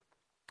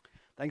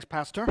Thanks,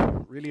 Pastor.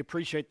 Really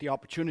appreciate the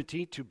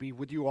opportunity to be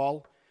with you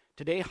all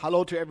today.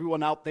 Hello to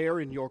everyone out there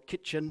in your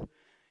kitchen,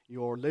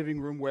 your living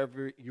room,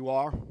 wherever you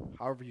are,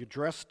 however you're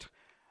dressed.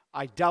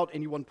 I doubt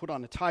anyone put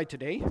on a tie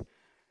today.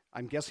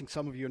 I'm guessing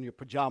some of you in your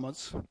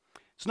pajamas.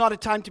 It's not a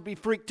time to be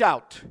freaked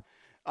out.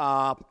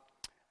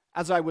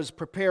 As I was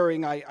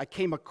preparing, I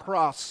came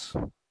across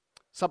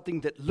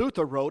something that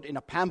Luther wrote in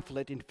a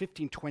pamphlet in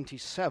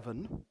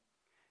 1527,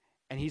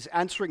 and he's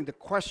answering the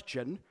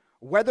question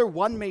whether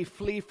one may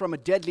flee from a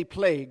deadly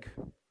plague.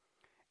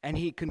 And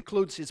he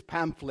concludes his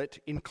pamphlet,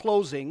 in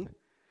closing,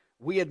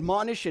 we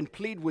admonish and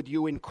plead with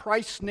you in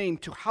Christ's name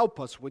to help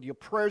us with your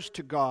prayers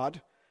to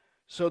God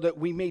so that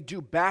we may do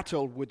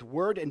battle with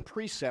word and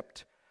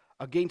precept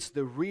against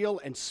the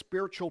real and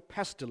spiritual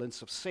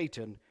pestilence of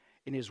Satan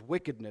in his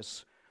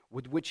wickedness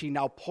with which he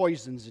now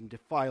poisons and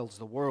defiles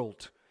the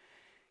world.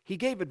 He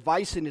gave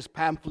advice in his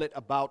pamphlet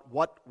about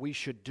what we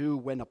should do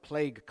when a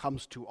plague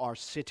comes to our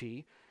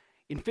city.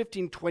 In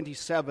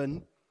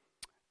 1527,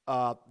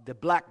 the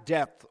Black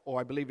Death,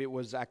 or I believe it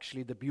was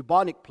actually the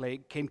bubonic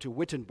plague, came to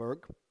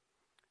Wittenberg.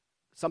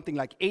 Something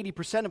like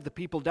 80% of the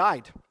people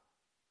died.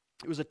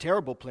 It was a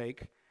terrible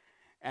plague,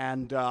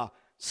 and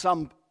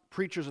some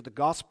preachers of the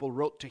gospel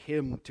wrote to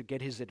him to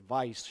get his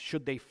advice,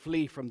 should they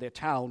flee from their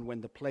town when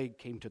the plague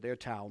came to their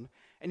town.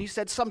 And he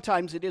said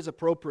sometimes it is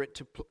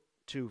appropriate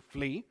to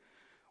flee.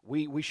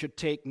 We should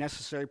take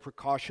necessary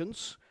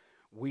precautions.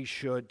 We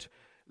should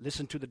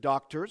listen to the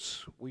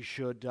doctors. We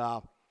should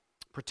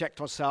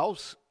protect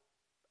ourselves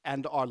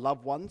and our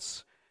loved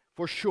ones,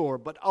 for sure.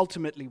 But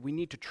ultimately, we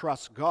need to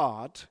trust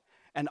God.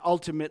 And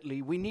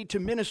ultimately, we need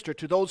to minister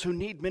to those who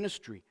need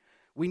ministry.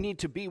 We need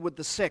to be with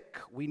the sick.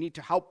 We need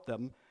to help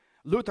them.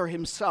 Luther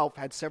himself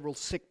had several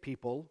sick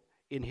people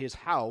in his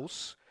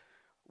house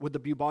with the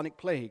bubonic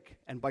plague.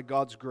 And by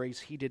God's grace,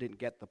 he didn't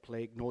get the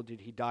plague, nor did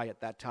he die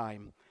at that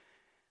time.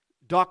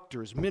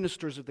 Doctors,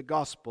 ministers of the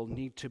gospel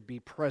need to be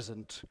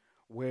present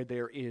where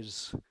there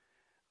is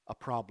a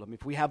problem.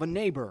 If we have a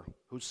neighbor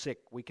who's sick,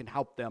 we can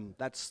help them.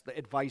 That's the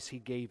advice he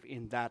gave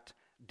in that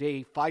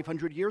day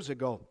 500 years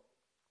ago.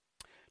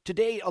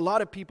 Today, a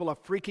lot of people are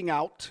freaking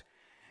out,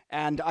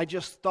 and I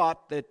just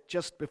thought that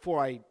just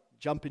before I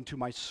jump into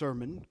my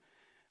sermon,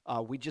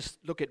 we just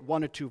look at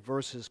one or two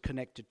verses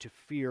connected to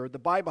fear. The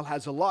Bible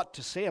has a lot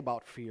to say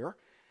about fear.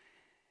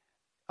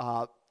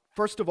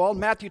 First of all,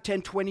 Matthew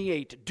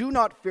 10:28, do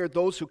not fear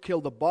those who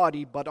kill the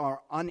body but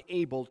are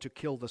unable to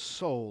kill the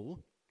soul,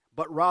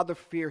 but rather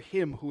fear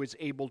him who is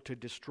able to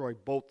destroy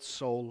both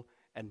soul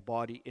and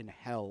body in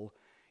hell.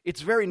 It's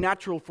very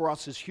natural for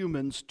us as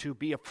humans to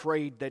be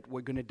afraid that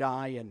we're going to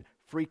die and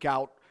freak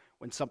out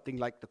when something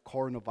like the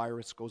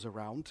coronavirus goes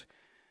around.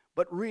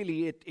 But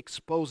really it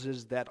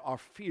exposes that our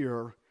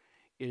fear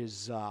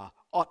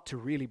ought to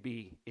really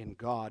be in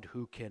God,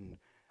 who can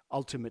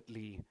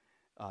ultimately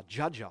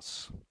judge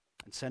us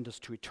and send us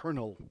to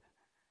eternal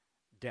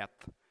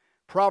death.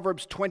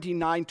 Proverbs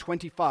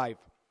 29:25.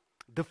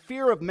 The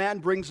fear of man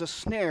brings a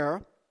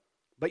snare,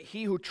 but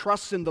he who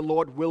trusts in the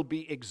Lord will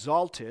be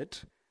exalted.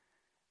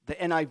 The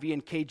NIV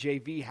and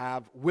KJV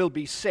have, will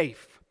be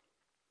safe.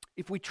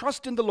 If we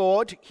trust in the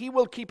Lord, he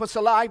will keep us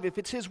alive if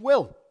it's his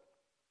will.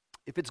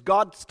 If it's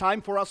God's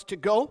time for us to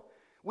go,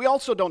 we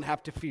also don't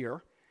have to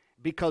fear,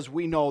 because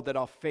we know that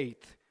our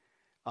faith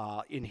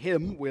in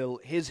him will,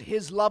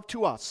 his love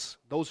to us,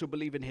 those who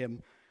believe in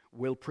him,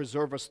 will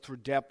preserve us through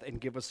death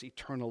and give us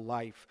eternal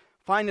life.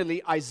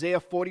 Finally, Isaiah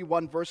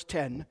 41 verse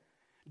 10,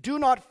 do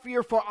not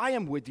fear, for I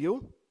am with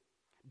you.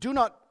 Do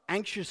not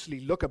anxiously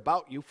look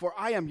about you, for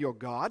I am your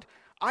God.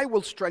 I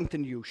will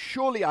strengthen you.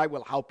 Surely I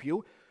will help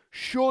you.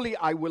 Surely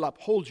I will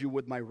uphold you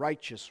with my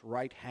righteous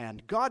right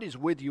hand. God is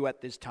with you at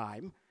this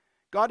time.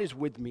 God is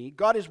with me.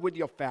 God is with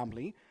your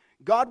family.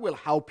 God will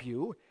help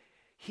you.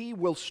 He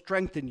will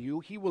strengthen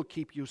you. He will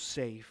keep you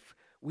safe.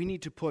 We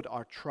need to put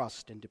our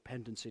trust and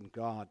dependence in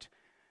God.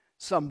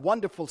 Some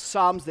wonderful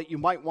Psalms that you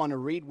might want to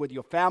read with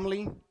your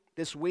family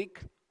this week,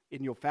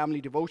 in your family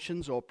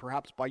devotions, or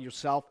perhaps by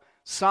yourself.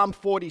 Psalm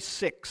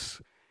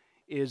 46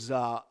 is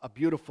a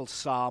beautiful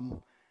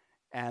psalm,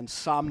 and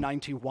Psalm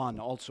 91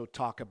 also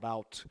talk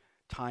about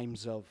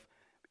times of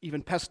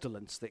even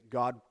pestilence that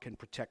God can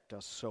protect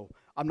us. So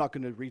I'm not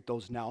going to read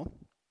those now.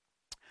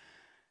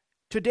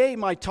 Today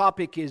my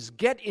topic is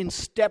get in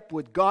step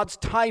with God's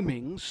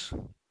timings,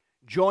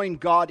 join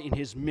God in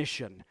his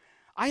mission.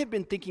 I have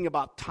been thinking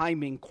about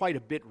timing quite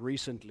a bit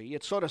recently.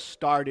 It sort of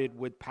started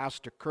with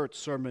Pastor Kurt's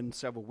sermon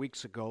several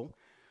weeks ago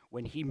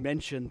when he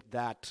mentioned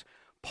that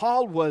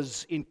Paul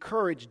was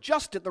encouraged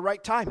just at the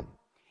right time.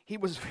 He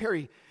was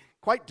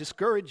quite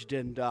discouraged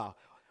and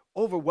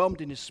overwhelmed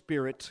in his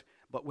spirit,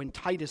 but when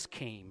Titus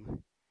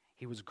came,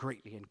 he was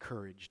greatly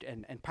encouraged.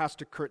 And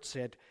Pastor Kurt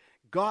said,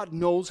 God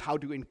knows how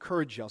to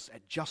encourage us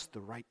at just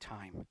the right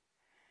time.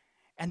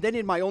 And then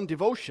in my own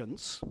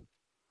devotions,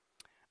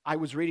 I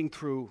was reading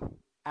through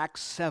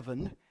Acts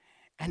 7,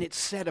 and it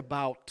said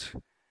about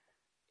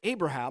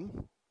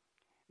Abraham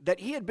that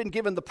he had been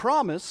given the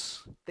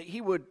promise that he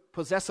would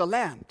possess a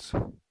land.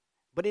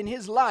 But in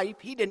his life,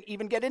 he didn't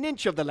even get an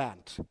inch of the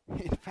land.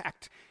 In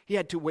fact, he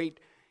had to wait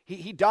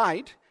He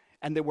died,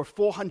 and there were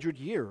 400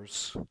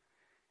 years.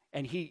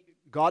 And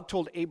God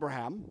told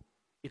Abraham,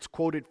 it's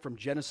quoted from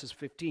Genesis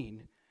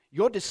 15,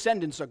 your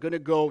descendants are going to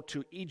go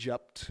to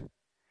Egypt,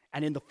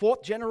 and in the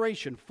fourth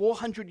generation,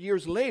 400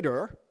 years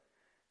later,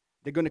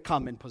 they're going to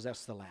come and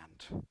possess the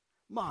land.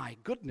 My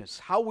goodness,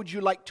 how would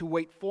you like to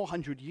wait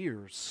 400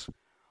 years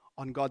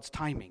on God's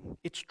timing?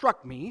 It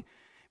struck me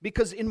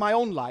because in my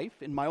own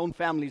life, in my own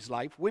family's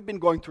life, we've been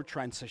going through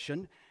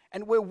transition,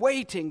 and we're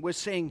waiting. We're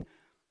saying,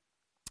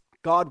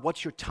 God,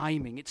 what's your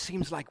timing? It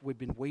seems like we've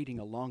been waiting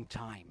a long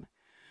time.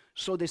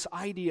 So this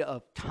idea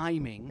of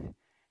timing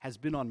has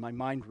been on my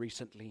mind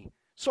recently.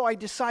 So I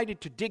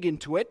decided to dig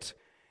into it,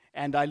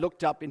 and I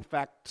looked up, in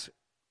fact,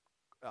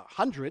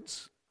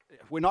 hundreds.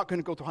 We're not going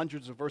to go through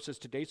hundreds of verses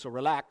today, so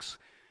relax.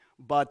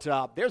 But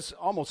there's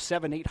almost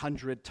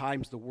 700-800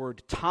 times the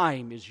word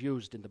time is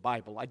used in the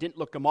Bible. I didn't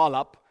look them all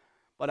up,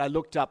 but I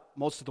looked up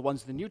most of the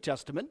ones in the New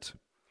Testament,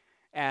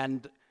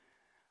 and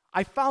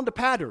I found a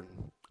pattern.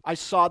 I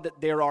saw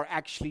that there are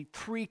actually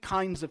 3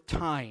 kinds of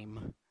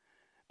time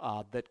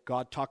that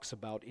God talks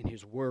about in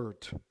His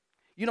Word.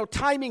 You know,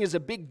 timing is a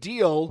big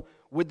deal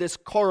with this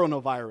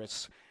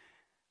coronavirus.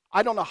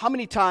 I don't know how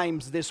many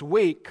times this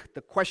week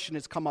the question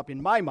has come up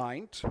in my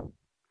mind,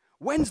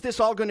 when's this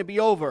all going to be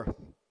over?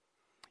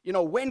 You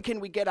know, when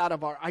can we get out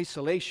of our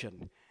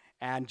isolation?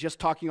 And just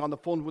talking on the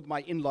phone with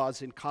my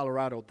in-laws in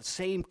Colorado, the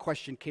same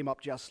question came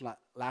up just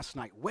last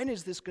night. When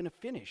is this going to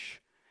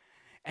finish?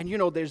 And you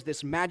know, there's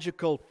this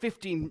magical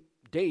 15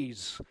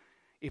 days.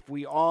 If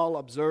we all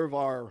observe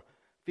our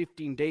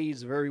 15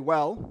 days very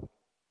well,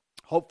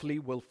 hopefully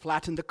we'll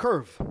flatten the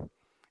curve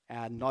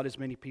and not as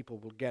many people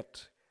will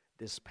get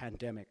this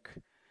pandemic.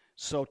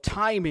 So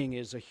timing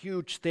is a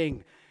huge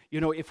thing.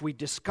 You know, if we had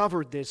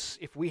discovered this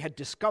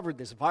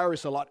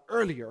virus a lot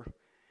earlier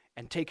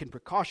and taken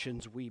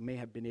precautions, we may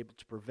have been able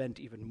to prevent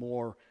even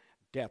more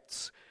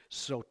deaths.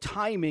 So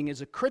timing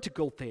is a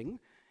critical thing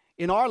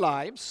in our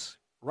lives.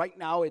 Right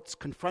now, it's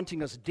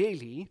confronting us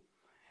daily,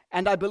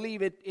 and I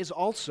believe it is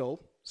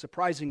also,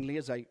 surprisingly,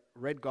 as I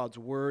read God's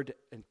Word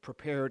and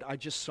prepared, I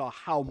just saw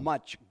how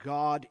much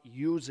God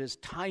uses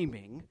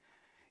timing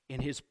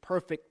in His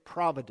perfect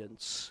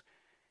providence,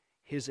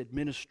 His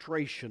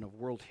administration of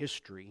world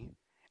history,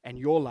 and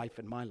your life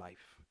and my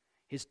life.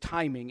 His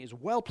timing is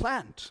well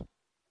planned.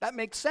 That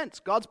makes sense.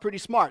 God's pretty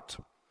smart,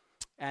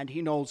 and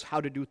He knows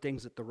how to do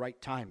things at the right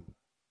time.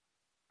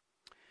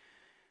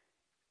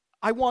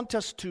 I want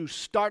us to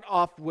start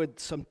off with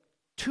some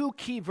 2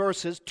 key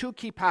verses, 2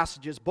 key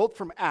passages, both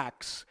from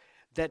Acts,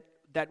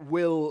 that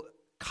will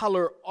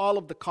color all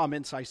of the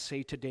comments I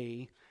say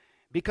today,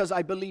 because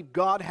I believe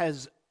God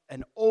has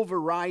an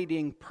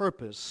overriding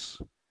purpose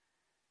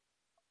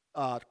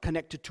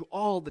connected to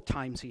all the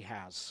times He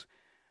has.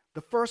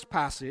 The first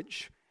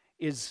passage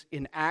is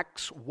in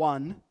Acts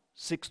 1,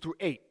 6 through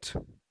 8.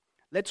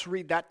 Let's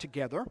read that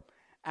together.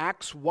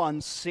 Acts 1,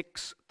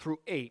 6 through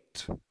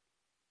 8.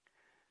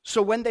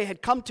 So when they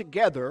had come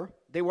together,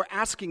 they were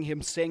asking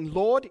Him, saying,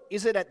 Lord,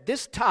 is it at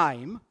this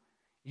time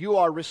you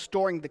are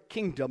restoring the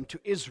kingdom to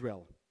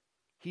Israel?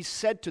 He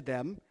said to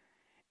them,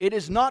 it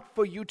is not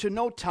for you to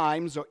know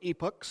times or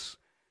epochs,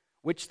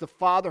 which the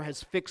Father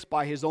has fixed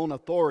by His own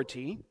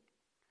authority,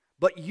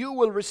 but you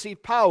will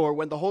receive power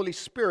when the Holy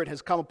Spirit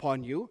has come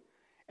upon you,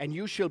 and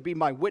you shall be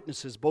my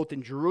witnesses both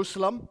in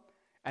Jerusalem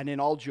and in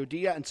all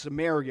Judea and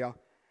Samaria,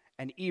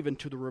 and even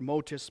to the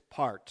remotest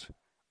part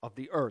of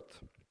the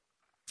earth.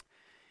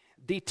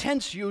 The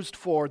tense used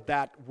for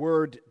that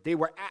word,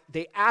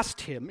 they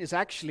asked Him, is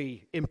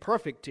actually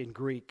imperfect in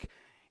Greek.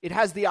 It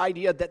has the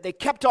idea that they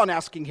kept on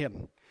asking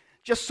Him.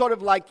 Just sort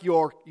of like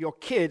your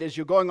kid as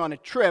you're going on a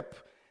trip.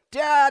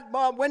 Dad,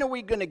 Mom, when are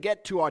we going to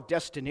get to our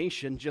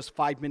destination just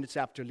 5 minutes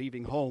after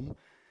leaving home?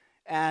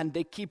 And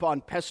they keep on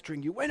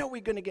pestering you. When are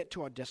we going to get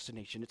to our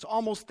destination? It's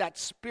almost that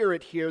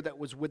spirit here that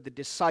was with the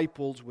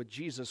disciples, with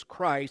Jesus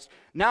Christ.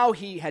 Now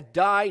He had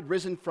died,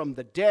 risen from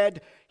the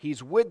dead.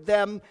 He's with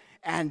them.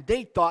 And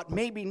they thought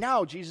maybe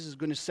now Jesus is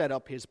going to set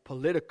up His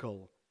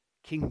political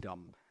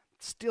kingdom.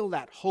 Still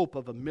that hope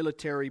of a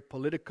military,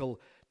 political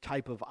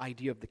type of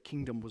idea of the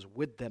kingdom was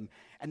with them.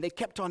 And they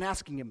kept on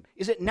asking Him,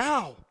 is it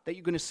now that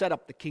you're going to set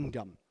up the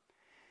kingdom?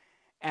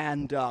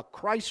 And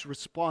Christ's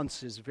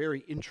response is very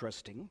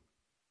interesting.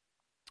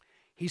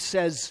 He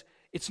says,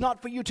 it's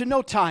not for you to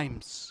know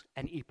times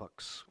and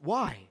epochs.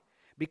 Why?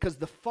 Because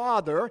the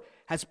Father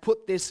has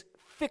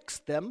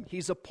fixed them.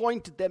 He's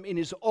appointed them in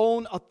His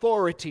own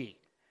authority.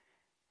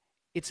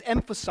 It's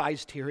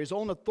emphasized here, His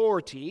own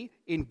authority.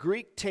 In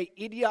Greek, te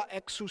idia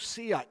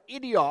exousia.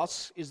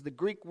 Idios is the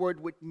Greek word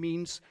which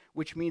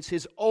means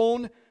His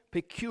own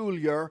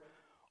peculiar,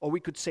 or we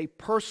could say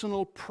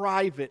personal,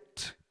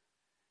 private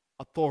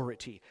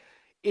authority.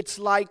 It's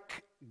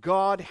like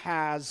God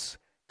has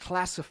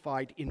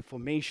classified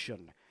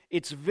information.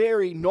 It's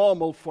very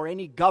normal for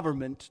any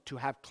government to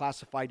have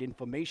classified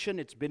information.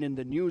 It's been in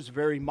the news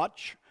very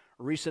much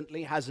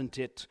recently, hasn't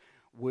it,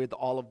 with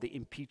all of the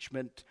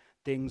impeachment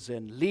things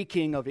and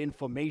leaking of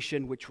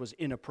information which was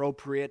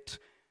inappropriate.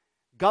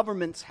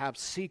 Governments have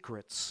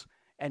secrets,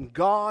 And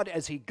God,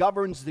 as he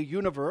governs the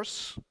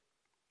universe,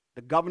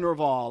 the governor of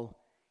all,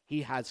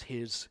 he has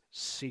his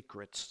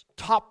secrets.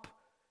 Top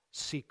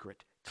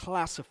secret,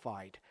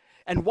 classified.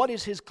 And what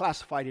is his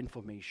classified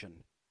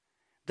information?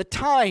 The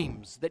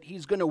times that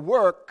he's going to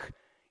work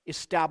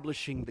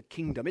establishing the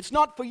kingdom. It's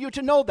not for you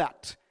to know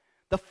that.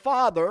 The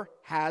Father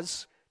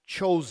has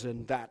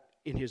chosen that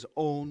in his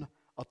own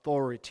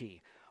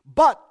authority.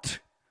 But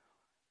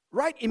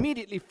right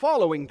immediately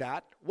following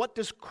that, what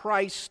does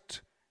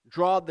Christ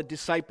draw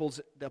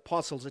the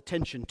apostles'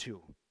 attention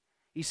to?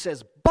 He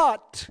says,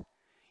 but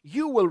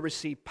you will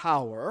receive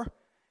power,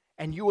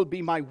 and you will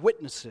be my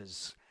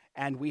witnesses.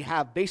 And we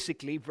have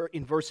basically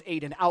in verse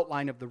 8 an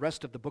outline of the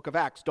rest of the book of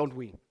Acts, don't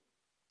we?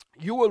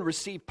 You will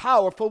receive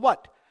power for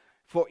what?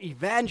 For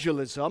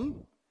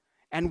evangelism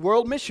and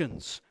world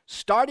missions.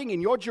 Starting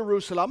in your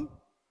Jerusalem,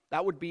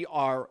 that would be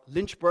our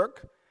Lynchburg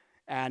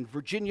and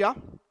Virginia,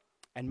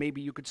 and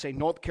maybe you could say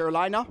North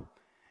Carolina,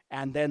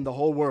 and then the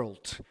whole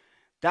world.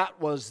 That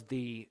was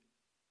the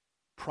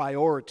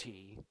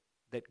priority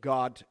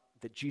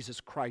that Jesus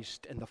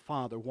Christ and the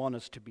Father want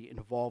us to be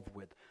involved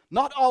with.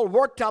 Not all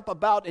worked up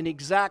about an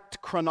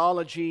exact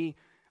chronology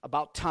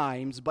about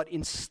times, but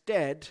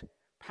instead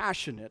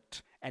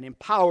passionate and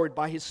empowered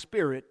by his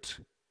Spirit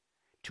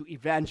to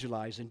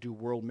evangelize and do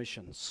world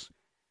missions.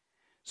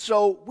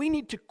 So we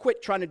need to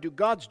quit trying to do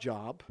God's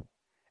job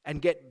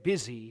and get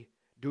busy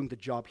doing the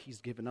job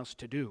he's given us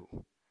to do,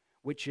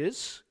 which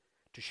is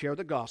to share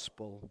the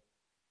gospel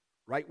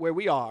right where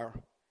we are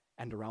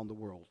and around the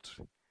world.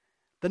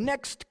 The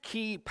next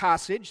key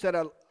passage that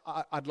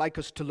I'd like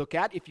us to look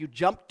at, if you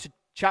jump to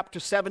chapter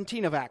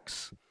 17 of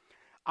Acts,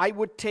 I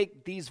would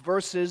take these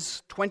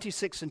verses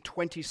 26 and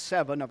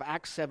 27 of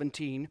Acts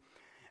 17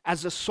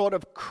 as a sort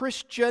of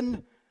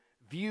Christian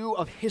view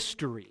of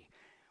history.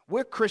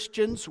 We're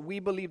Christians. We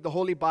believe the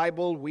Holy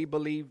Bible. We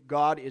believe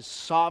God is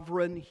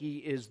sovereign. He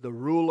is the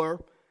ruler.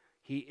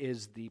 He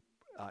is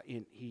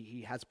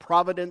he has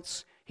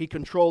providence. He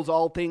controls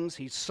all things.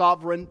 He's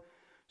sovereign.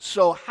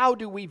 So how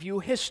do we view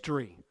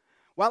history?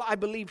 Well, I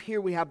believe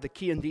here we have the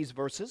key in these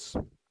verses.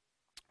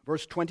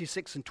 Verse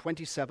 26 and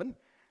 27.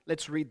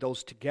 Let's read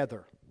those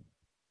together.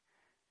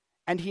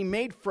 And he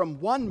made from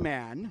one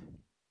man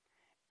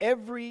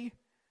every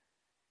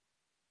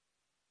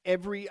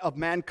of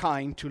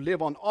mankind to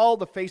live on all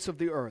the face of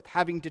the earth,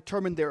 having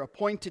determined their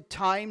appointed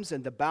times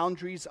and the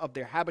boundaries of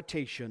their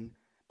habitation,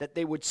 that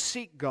they would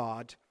seek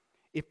God,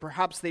 if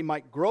perhaps they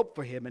might grope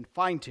for him and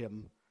find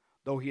him,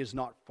 though he is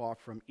not far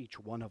from each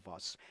one of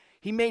us.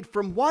 He made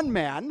from one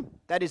man,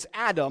 that is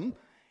Adam,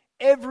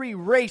 every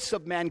race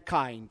of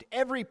mankind,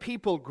 every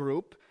people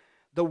group.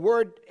 The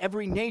word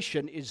every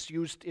nation is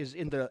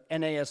in the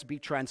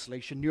NASB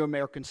translation, New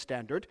American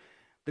Standard.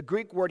 The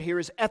Greek word here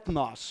is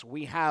ethnos.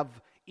 We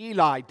have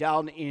Eli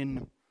down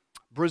in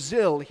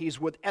Brazil.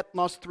 He's with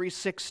Ethnos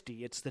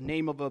 360. It's the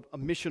name of a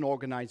mission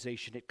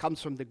organization. It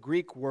comes from the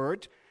Greek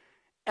word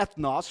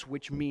ethnos,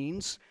 which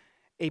means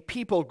a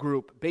people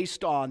group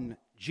based on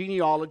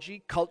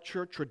genealogy,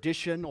 culture,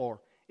 tradition,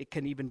 or it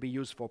can even be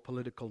used for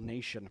political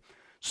nation.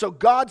 So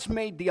God's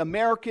made the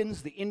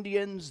Americans, the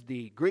Indians,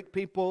 the Greek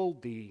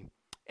people,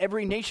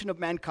 every nation of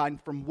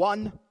mankind from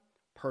one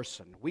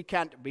person. We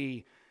can't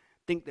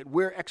think that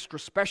we're extra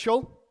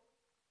special.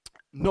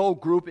 No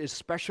group is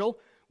special.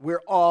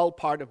 We're all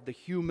part of the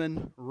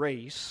human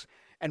race.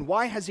 And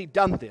why has he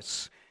done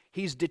this?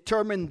 He's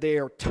determined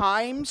their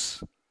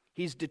times.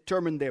 He's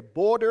determined their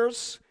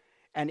borders.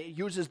 And it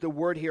uses the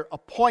word here,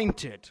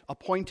 appointed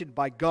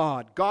by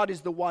God. God is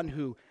the one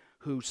who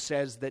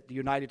says that the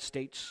United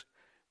States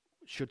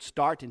should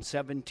start in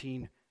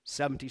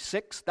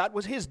 1776. That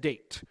was his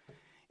date.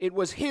 It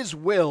was his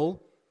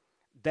will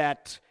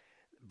that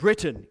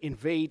Britain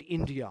invade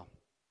India.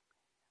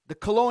 The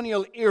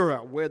colonial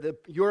era where the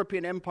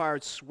European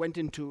empires went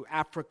into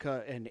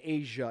Africa and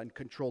Asia and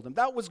controlled them,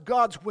 that was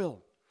God's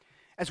will.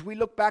 As we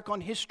look back on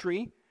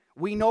history,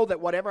 we know that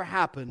whatever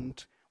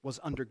happened was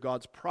under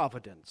God's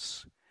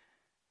providence.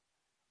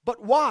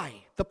 But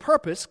why? The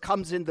purpose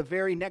comes in the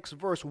very next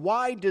verse.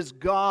 Why does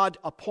God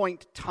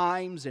appoint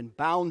times and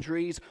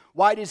boundaries?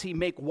 Why does he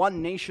make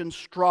one nation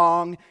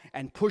strong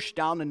and push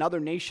down another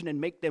nation and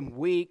make them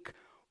weak?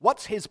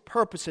 What's his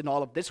purpose in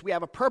all of this? We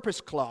have a purpose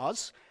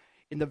clause.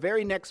 In the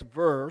very next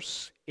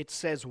verse, it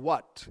says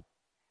what?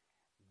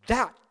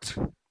 That,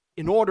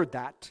 in order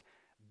that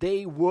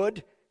they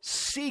would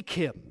seek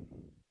him,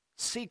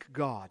 seek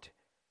God,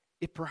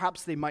 if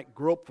perhaps they might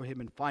grope for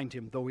him and find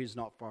him, though he is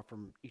not far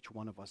from each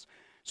one of us.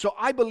 So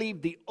I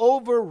believe the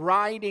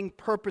overriding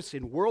purpose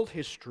in world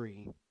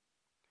history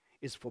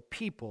is for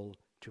people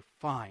to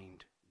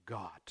find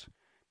God,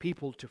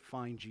 people to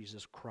find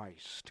Jesus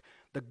Christ,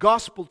 the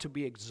gospel to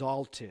be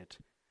exalted,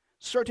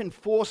 certain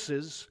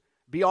forces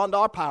beyond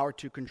our power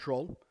to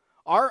control.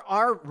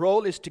 Our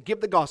role is to give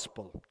the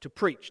gospel, to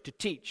preach, to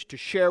teach, to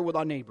share with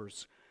our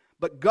neighbors.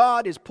 But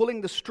God is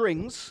pulling the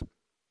strings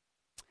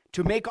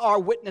to make our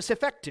witness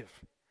effective,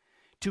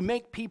 to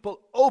make people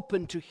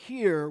open to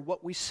hear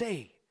what we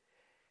say.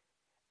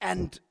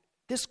 And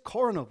this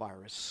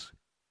coronavirus,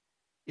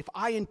 if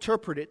I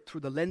interpret it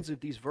through the lens of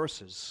these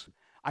verses,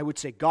 I would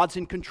say God's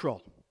in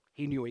control.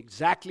 He knew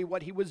exactly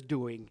what he was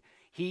doing.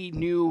 He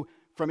knew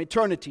from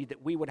eternity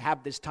that we would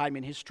have this time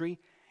in history.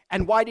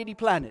 And why did he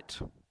plan it?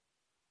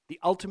 The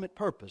ultimate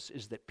purpose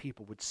is that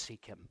people would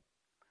seek him.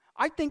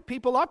 I think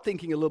people are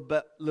thinking a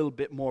little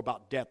bit more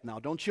about death now,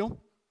 don't you?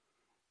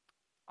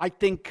 I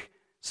think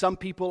some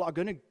people are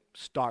going to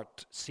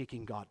start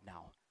seeking God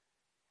now.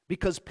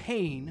 Because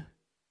pain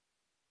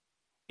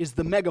is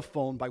the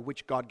megaphone by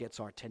which God gets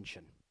our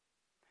attention.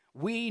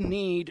 We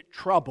need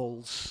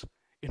troubles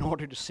in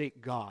order to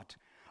seek God.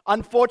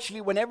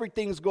 Unfortunately, when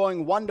everything's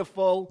going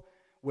wonderful,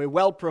 we're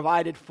well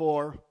provided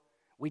for,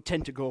 we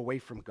tend to go away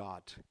from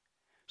God.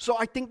 So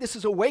I think this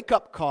is a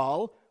wake-up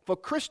call for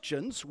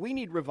Christians. We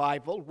need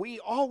revival. We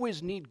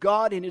always need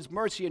God in his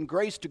mercy and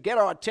grace to get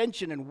our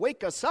attention and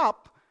wake us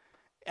up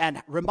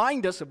and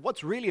remind us of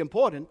what's really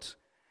important.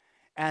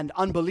 And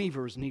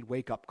unbelievers need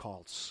wake-up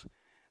calls.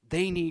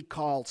 They need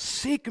calls,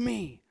 seek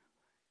me,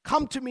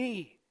 come to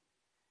me.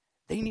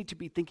 They need to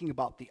be thinking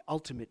about the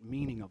ultimate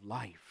meaning of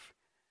life.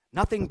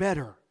 Nothing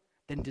better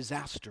than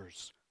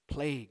disasters,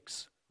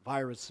 plagues,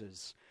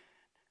 viruses,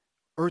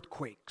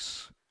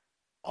 earthquakes,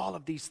 all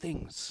of these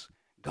things.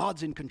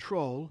 God's in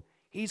control.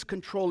 He's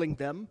controlling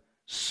them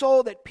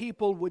so that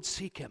people would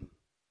seek him.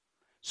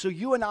 So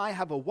you and I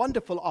have a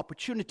wonderful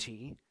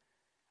opportunity,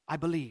 I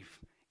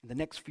believe, in the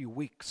next few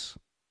weeks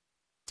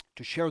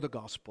to share the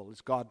gospel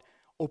as God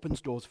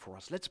opens doors for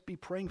us. Let's be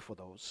praying for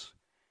those,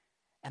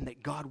 and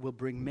that God will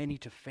bring many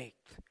to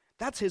faith.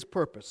 That's his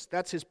purpose.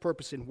 That's his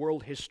purpose in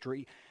world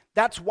history.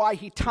 That's why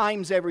he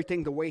times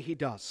everything the way he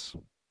does.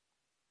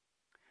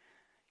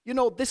 You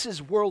know, this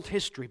is world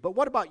history, but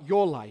what about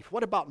your life?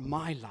 What about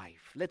my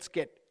life? Let's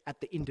get at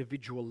the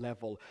individual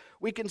level.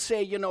 We can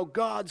say,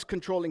 God's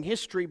controlling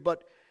history,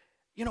 but,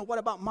 what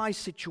about my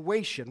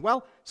situation?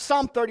 Well,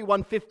 Psalm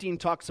 31:15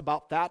 talks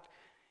about that.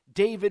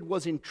 David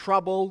was in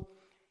trouble,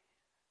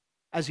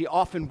 as he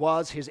often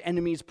was, his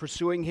enemies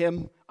pursuing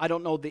him. I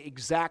don't know the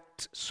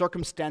exact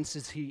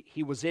circumstances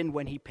he was in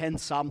when he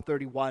penned Psalm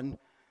 31,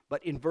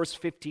 but in verse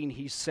 15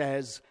 he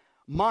says,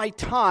 "My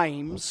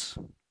times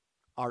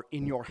are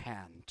in your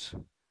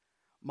hand.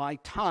 My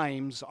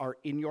times are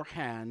in your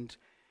hand.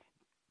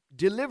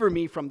 Deliver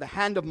me from the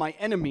hand of my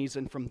enemies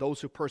and from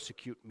those who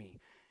persecute me."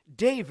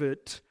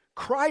 David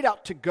cried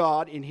out to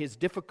God in his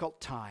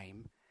difficult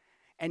time,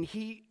 and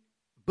he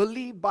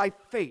believed by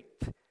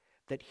faith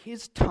that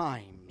his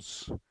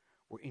times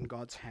were in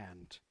God's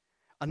hand.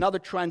 Another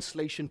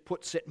translation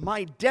puts it,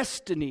 "My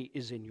destiny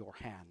is in your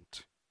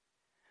hand."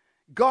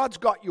 God's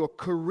got your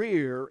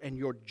career and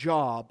your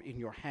job in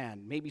your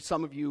hand. Maybe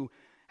some of you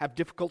have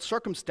difficult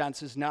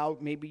circumstances now.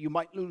 Maybe you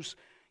might lose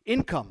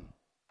income.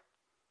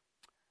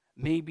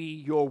 Maybe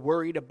you're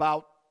worried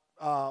about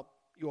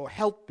your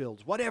health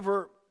bills.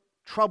 Whatever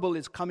trouble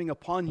is coming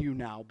upon you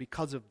now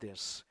because of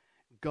this,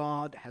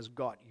 God has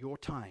got your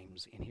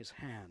times in his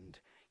hand.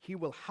 He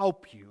will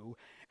help you.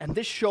 And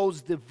this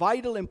shows the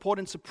vital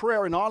importance of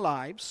prayer in our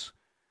lives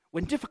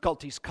when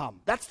difficulties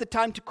come. That's the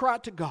time to cry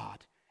out to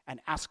God and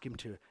ask him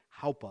to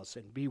help us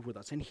and be with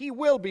us. And he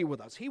will be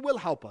with us. He will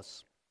help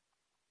us.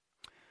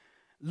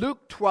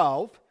 Luke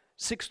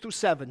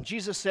 12:6-7,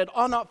 Jesus said,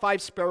 "Are not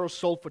 5 sparrows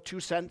sold for 2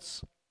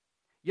 cents?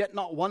 Yet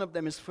not one of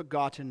them is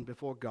forgotten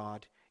before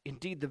God.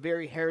 Indeed, the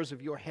very hairs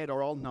of your head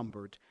are all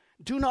numbered.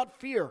 Do not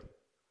fear.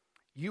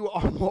 You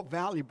are more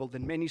valuable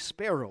than many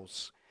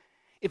sparrows."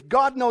 If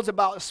God knows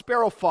about a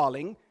sparrow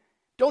falling,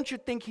 don't you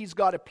think he's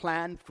got a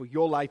plan for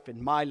your life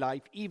and my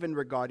life, even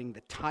regarding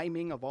the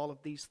timing of all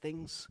of these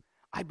things?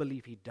 I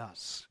believe he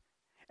does.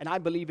 And I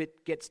believe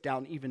it gets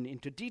down even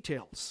into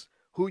details.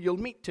 Who you'll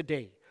meet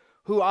today,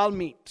 who I'll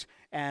meet,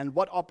 and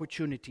what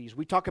opportunities.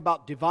 We talk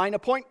about divine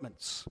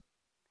appointments.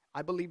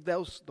 I believe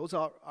those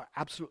are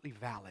absolutely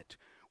valid.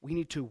 We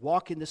need to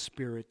walk in the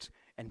Spirit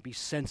and be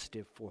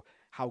sensitive for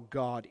how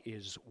God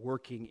is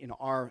working in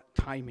our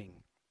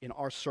timing, in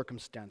our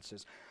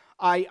circumstances.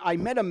 I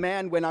met a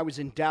man when I was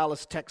in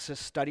Dallas, Texas,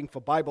 studying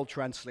for Bible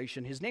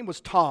translation. His name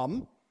was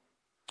Tom.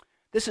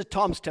 This is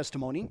Tom's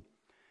testimony.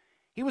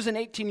 He was an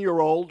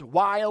 18-year-old,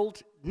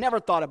 wild, never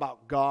thought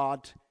about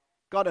God,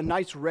 got a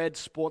nice red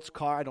sports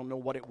car. I don't know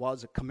what it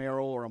was, a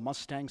Camaro or a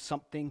Mustang,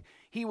 something.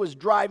 He was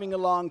driving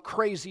along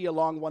crazy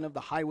along one of the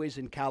highways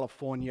in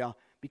California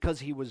because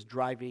he was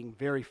driving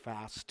very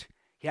fast.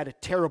 He had a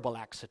terrible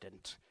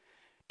accident,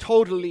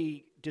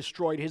 totally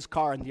destroyed his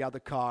car and the other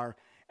car,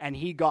 and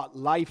he got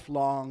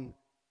lifelong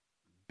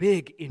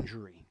big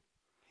injury.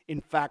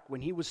 In fact,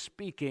 when he was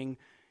speaking,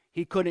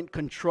 he couldn't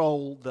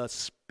control the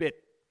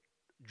spit,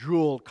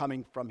 drool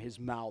coming from his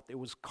mouth. It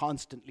was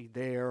constantly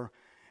there,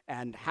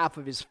 and half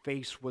of his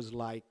face was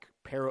like,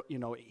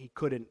 he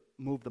couldn't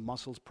move the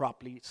muscles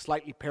properly,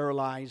 slightly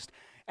paralyzed,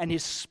 and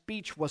his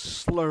speech was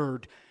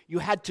slurred. You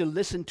had to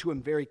listen to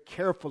him very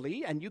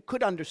carefully, and you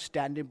could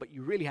understand him, but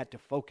you really had to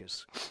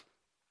focus.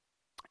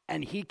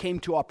 And he came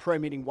to our prayer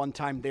meeting one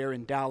time there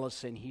in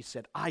Dallas, and he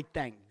said, "I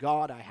thank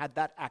God I had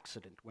that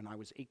accident when I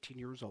was 18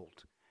 years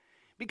old,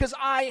 because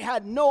I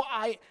had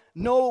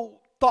no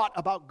thought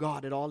about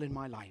God at all in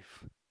my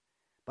life.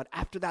 But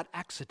after that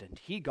accident,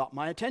 he got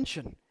my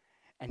attention,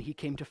 and he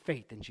came to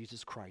faith in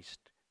Jesus Christ.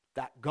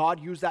 That God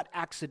used that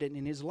accident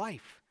in his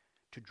life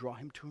to draw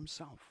him to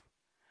himself.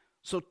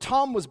 So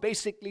Tom was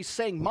basically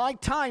saying, my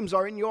times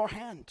are in your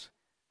hand.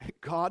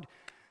 God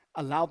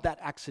allowed that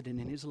accident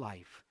in his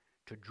life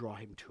to draw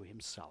him to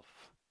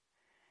himself.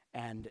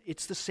 And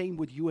it's the same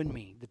with you and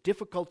me. The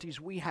difficulties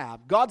we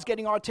have, God's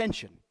getting our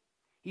attention.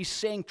 He's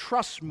saying,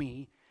 trust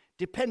me,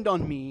 depend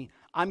on me,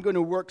 I'm going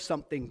to work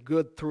something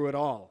good through it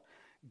all.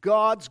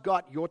 God's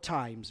got your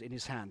times in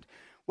his hand.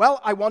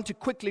 Well, I want to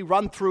quickly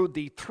run through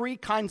the 3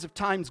 kinds of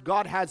times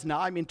God has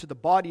now. I'm into the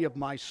body of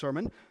my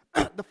sermon.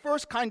 The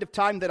first kind of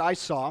time that I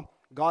saw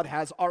God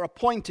has are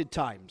appointed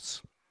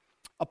times.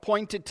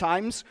 Appointed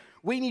times.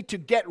 We need to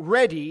get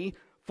ready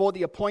for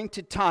the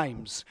appointed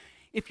times.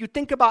 If you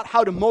think about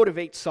how to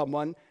motivate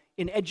someone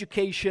in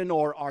education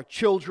or our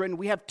children,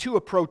 we have 2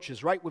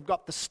 approaches, right? We've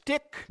got the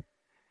stick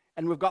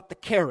and we've got the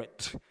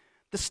carrot.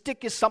 The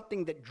stick is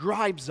something that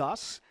drives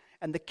us,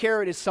 and the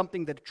carrot is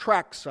something that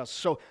attracts us.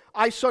 So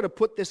I sort of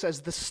put this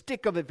as the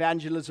stick of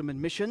evangelism and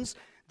missions.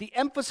 The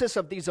emphasis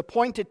of these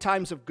appointed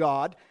times of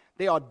God,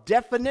 they are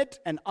definite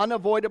and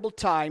unavoidable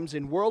times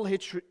in world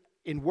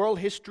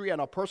history and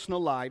our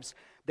personal lives.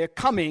 They're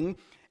coming,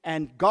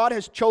 and God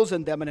has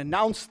chosen them and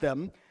announced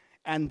them,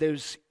 and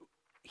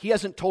He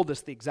hasn't told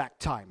us the exact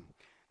time.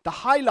 The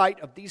highlight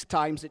of these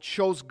times, it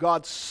shows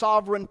God's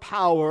sovereign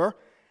power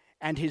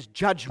and his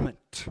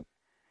judgment.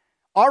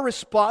 Our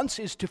response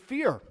is to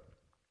fear,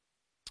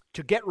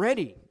 to get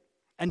ready,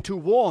 and to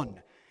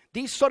warn.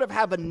 These sort of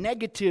have a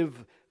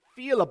negative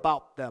feel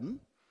about them.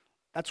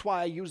 That's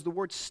why I use the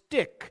word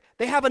stick.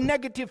 They have a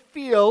negative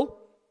feel,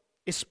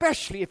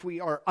 especially if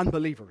we are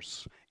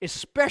unbelievers,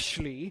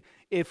 especially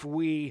if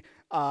we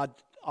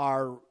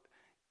are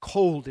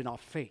cold in our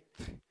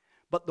faith.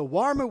 But the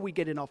warmer we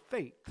get in our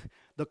faith,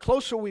 the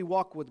closer we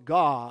walk with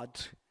God,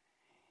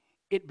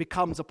 it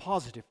becomes a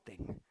positive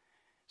thing.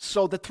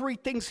 So the 3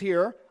 things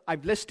here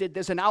I've listed,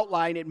 there's an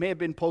outline. It may have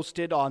been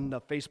posted on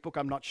Facebook,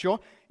 I'm not sure.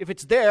 If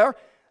it's there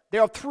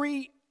are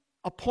 3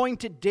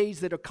 appointed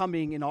days that are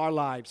coming in our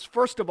lives.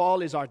 First of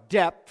all is our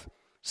death.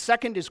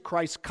 Second is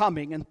Christ's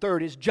coming. And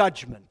third is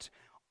judgment.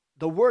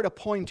 The word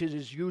appointed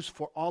is used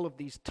for all of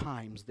these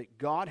times that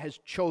God has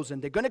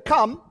chosen. They're going to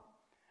come.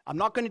 I'm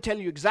not going to tell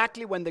you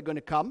exactly when they're going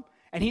to come.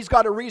 And he's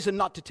got a reason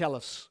not to tell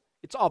us.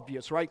 It's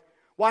obvious, right?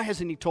 Why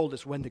hasn't he told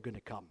us when they're going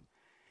to come?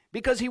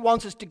 Because he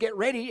wants us to get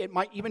ready. It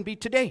might even be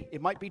today. It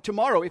might be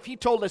tomorrow. If he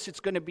told us it's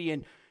going to be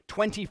in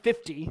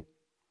 2050,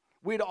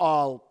 we'd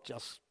all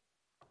just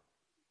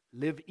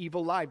live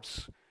evil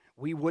lives.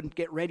 We wouldn't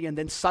get ready. And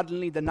then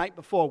suddenly the night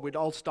before, we'd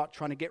all start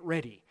trying to get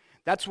ready.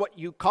 That's what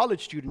you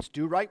college students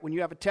do, right? When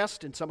you have a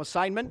test and some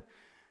assignment.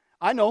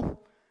 I know.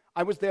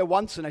 I was there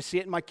once and I see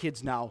it in my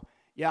kids now.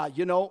 Yeah,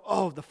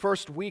 the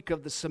first week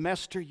of the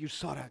semester, you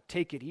sort of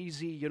take it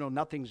easy.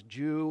 Nothing's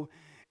due.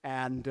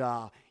 And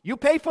you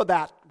pay for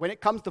that when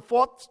it comes to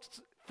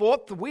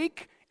fourth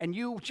week, and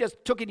you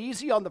just took it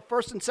easy on the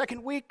first and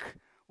second week.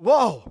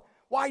 Whoa,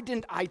 why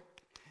didn't I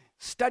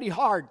study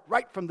hard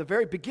right from the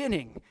very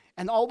beginning?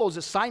 And all those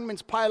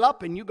assignments pile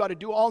up, and you got to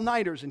do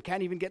all-nighters and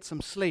can't even get some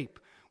sleep.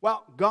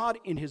 Well, God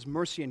in his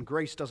mercy and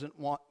grace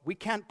we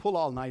can't pull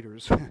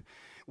all-nighters.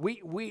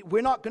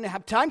 We're not going to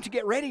have time to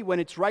get ready when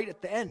it's right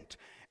at the end.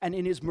 And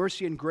in his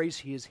mercy and grace,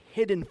 he has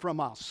hidden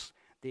from us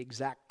the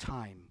exact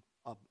time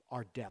of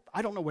our death.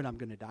 I don't know when I'm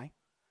going to die.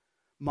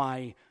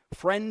 My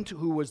friend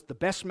who was the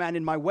best man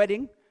in my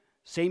wedding,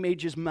 same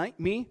age as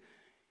me,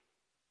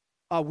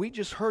 we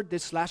just heard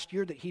this last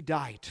year that he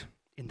died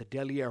in the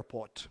Delhi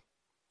airport.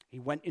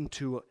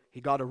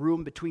 He got a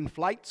room between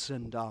flights,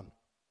 and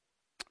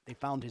they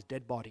found his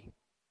dead body.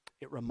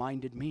 It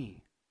reminded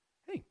me,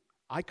 hey,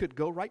 I could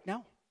go right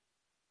now.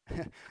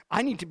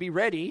 I need to be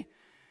ready.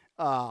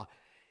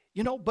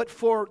 But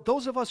for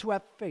those of us who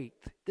have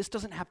faith, this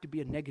doesn't have to be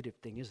a negative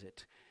thing, is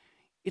it?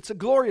 It's a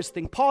glorious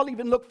thing. Paul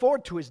even looked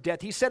forward to his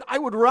death. He said, I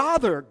would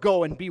rather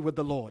go and be with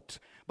the Lord.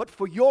 But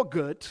for your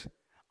good,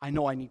 I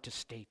know I need to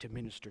stay to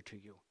minister to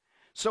you.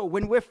 So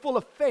when we're full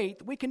of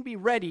faith, we can be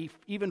ready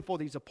even for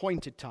these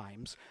appointed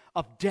times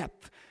of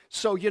depth.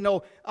 So,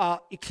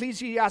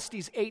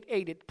 Ecclesiastes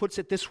 8:8, it puts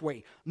it this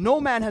way. No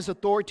man has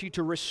authority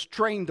to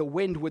restrain the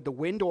wind with the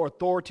wind, or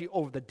authority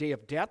over the day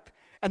of death.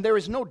 And there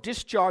is no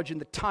discharge in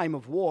the time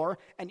of war,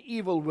 and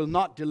evil will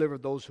not deliver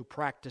those who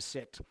practice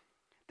it.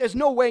 There's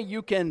no way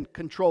you can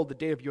control the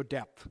day of your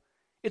death.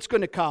 It's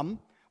going to come.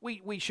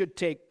 We should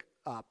take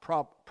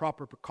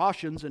proper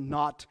precautions and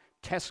not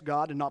test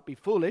God and not be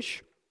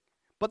foolish.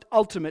 But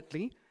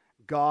ultimately,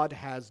 God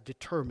has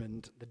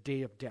determined the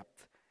day of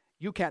death.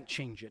 You can't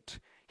change it.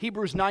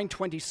 Hebrews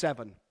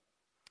 9:27.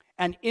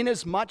 And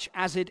inasmuch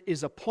as it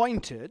is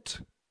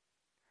appointed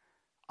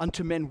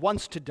unto men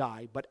once to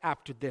die, but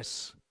after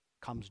this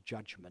comes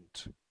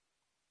judgment.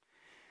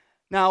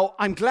 Now,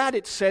 I'm glad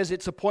it says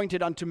it's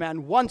appointed unto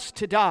man once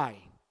to die.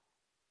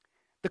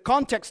 The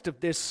context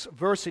of this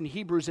verse in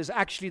Hebrews is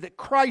actually that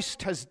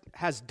Christ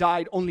has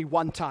died only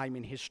one time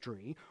in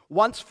history.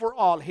 Once for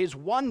all. His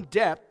one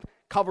death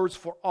covers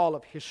for all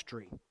of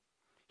history.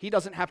 He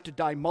doesn't have to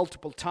die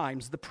multiple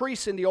times. The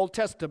priests in the Old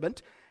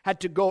Testament had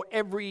to go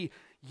every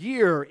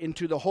year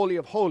into the Holy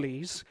of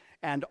Holies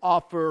and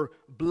offer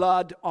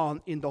blood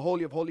in the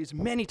Holy of Holies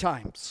many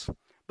times.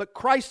 But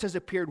Christ has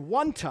appeared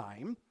one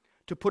time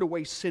to put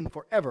away sin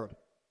forever.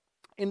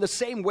 In the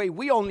same way,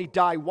 we only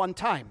die one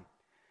time.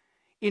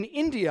 In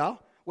India,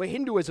 where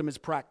Hinduism is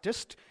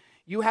practiced,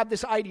 you have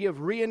this idea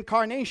of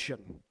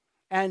reincarnation,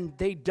 and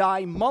they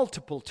die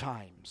multiple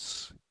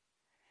times.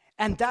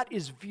 And that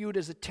is viewed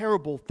as a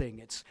terrible thing.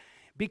 It's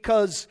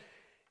because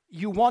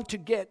you want to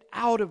get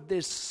out of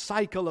this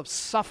cycle of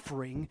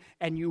suffering,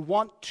 and you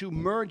want to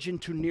merge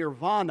into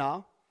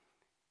nirvana,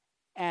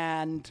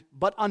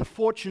 but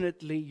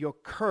unfortunately you're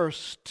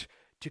cursed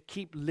to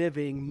keep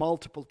living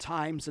multiple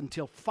times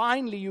until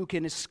finally you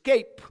can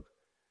escape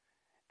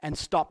and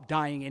stop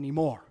dying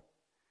anymore.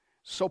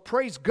 So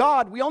praise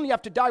God, we only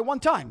have to die one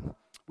time.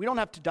 We don't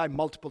have to die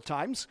multiple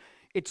times.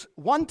 It's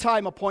one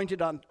time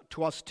appointed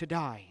to us to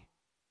die.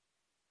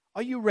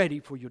 Are you ready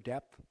for your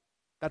death?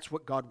 That's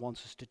what God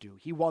wants us to do.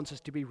 He wants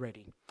us to be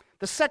ready.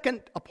 The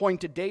second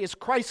appointed day is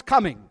Christ's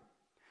coming.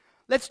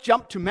 Let's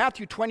jump to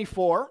Matthew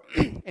 24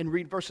 and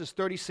read verses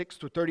 36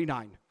 to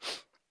 39.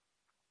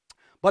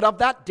 But of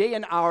that day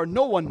and hour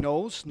no one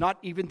knows, not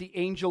even the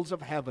angels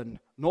of heaven,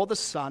 nor the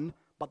Son,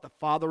 but the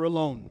Father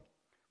alone.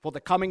 For the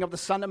coming of the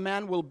Son of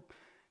Man will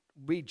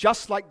be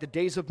just like the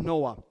days of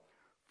Noah.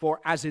 For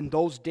as in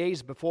those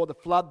days before the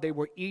flood, they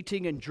were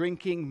eating and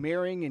drinking,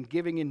 marrying and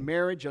giving in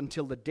marriage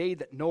until the day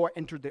that Noah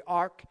entered the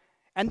ark.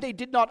 And they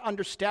did not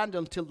understand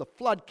until the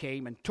flood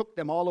came and took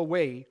them all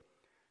away.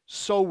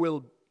 So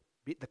will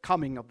the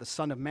coming of the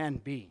Son of Man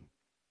be.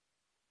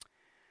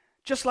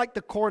 Just like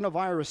the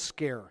coronavirus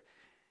scare,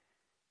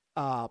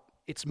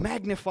 it's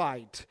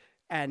magnified,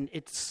 and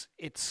it's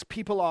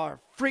people are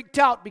freaked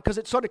out because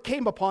it sort of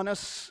came upon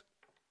us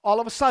all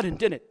of a sudden,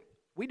 didn't it?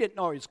 We didn't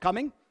know it was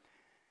coming.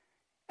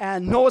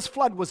 And Noah's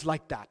flood was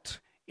like that.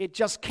 It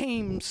just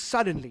came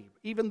suddenly.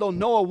 Even though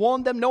Noah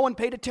warned them, no one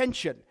paid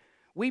attention.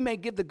 We may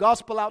give the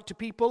gospel out to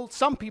people.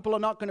 Some people are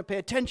not going to pay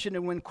attention,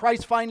 and when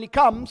Christ finally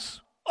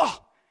comes,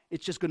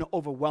 it's just going to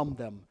overwhelm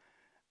them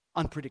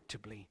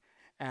unpredictably.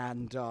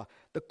 And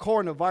the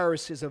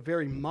coronavirus is a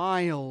very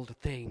mild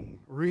thing,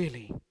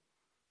 really,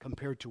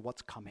 compared to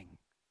what's coming.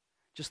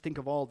 Just think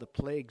of all the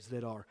plagues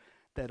that are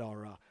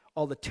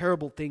all the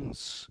terrible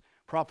things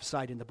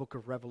prophesied in the book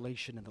of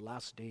Revelation in the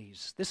last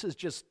days. This is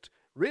just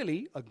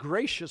really a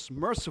gracious,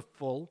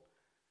 merciful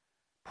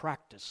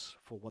practice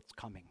for what's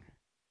coming.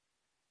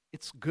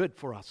 It's good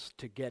for us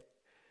to get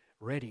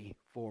ready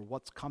for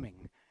what's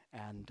coming.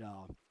 And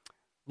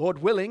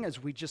Lord willing,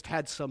 as we just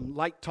had some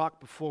light talk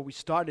before we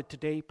started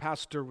today,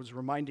 Pastor was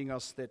reminding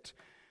us that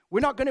we're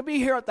not going to be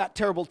here at that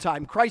terrible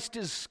time. Christ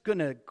is going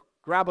to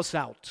grab us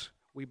out,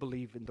 we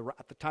believe,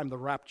 at the time of the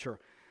rapture.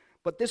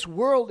 But this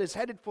world is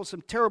headed for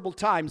some terrible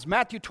times.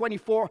 Matthew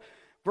 24,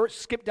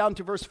 skip down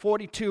to verse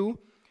 42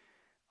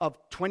 of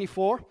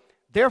 24.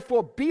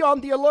 Therefore, be on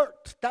the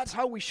alert. That's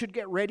how we should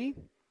get ready.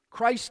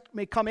 Christ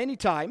may come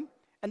anytime.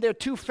 And there are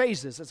two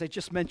phases, as I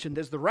just mentioned.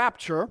 There's the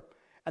rapture,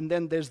 and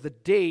then there's the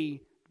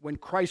day when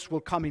Christ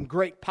will come in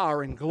great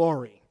power and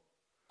glory.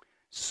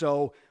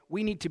 So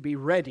we need to be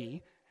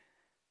ready.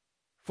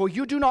 For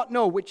you do not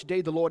know which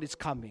day the Lord is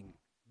coming.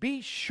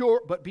 Be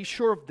sure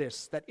of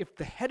this, that if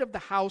the head of the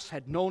house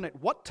had known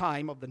at what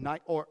time of the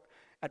night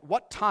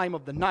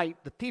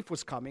the thief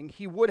was coming,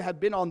 he would have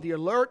been on the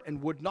alert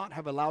and would not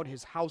have allowed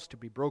his house to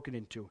be broken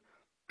into.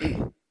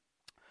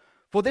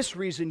 For this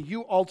reason,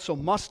 you also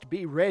must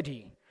be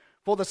ready.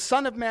 For the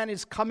Son of Man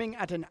is coming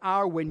at an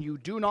hour when you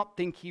do not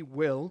think he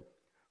will.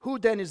 Who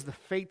then is the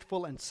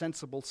faithful and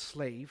sensible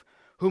slave,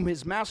 whom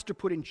his master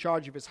put in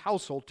charge of his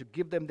household to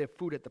give them their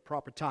food at the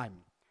proper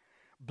time?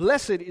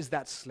 Blessed is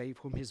that slave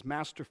whom his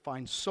master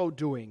finds so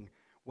doing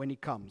when he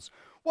comes.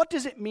 What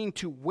does it mean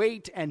to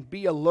wait and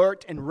be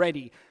alert and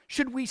ready?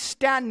 Should we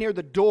stand near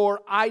the door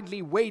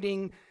idly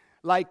waiting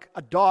like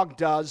a dog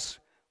does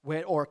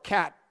or a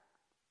cat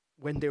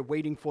when they're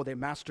waiting for their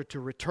master to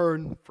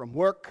return from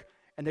work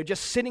and they're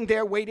just sitting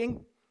there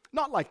waiting?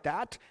 Not like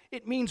that.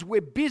 It means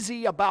we're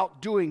busy about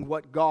doing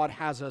what God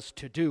has us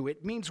to do.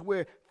 It means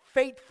we're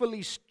faithfully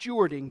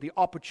stewarding the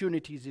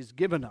opportunities He's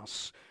given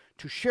us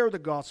to share the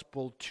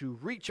gospel, to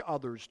reach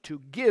others,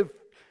 to give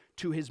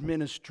to His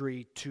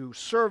ministry, to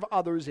serve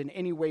others in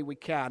any way we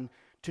can,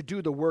 to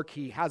do the work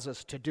He has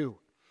us to do.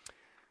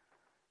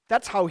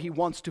 That's how He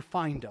wants to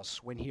find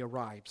us when He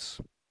arrives.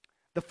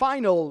 The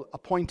final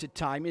appointed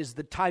time is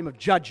the time of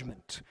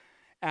judgment.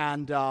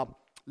 And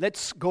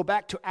let's go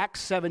back to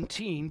Acts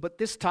 17, but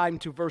this time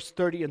to verse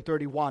 30 and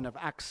 31 of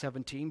Acts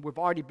 17. We've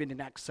already been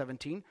in Acts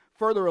 17.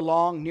 Further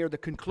along, near the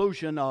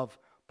conclusion of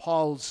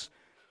Paul's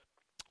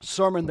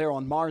sermon there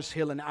on Mars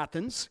Hill in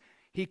Athens,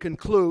 he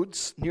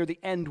concludes near the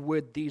end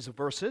with these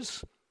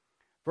verses.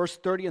 Verse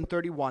 30 and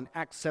 31,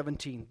 Acts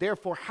 17.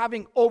 Therefore,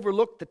 having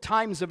overlooked the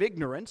times of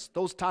ignorance,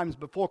 those times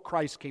before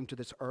Christ came to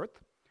this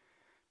earth,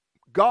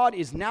 God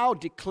is now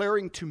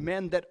declaring to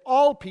men that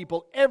all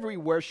people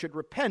everywhere should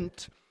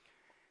repent,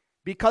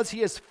 because He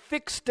has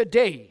fixed a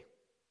day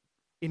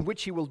in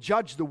which he will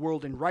judge the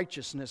world in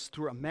righteousness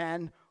through a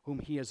man whom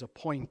he has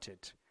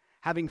appointed,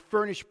 having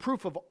furnished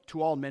proof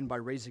to all men by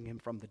raising him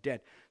from the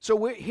dead.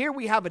 So here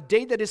we have a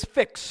day that is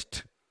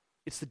fixed.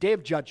 It's the day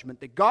of judgment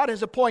that God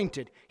has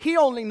appointed. He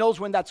only knows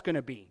when that's going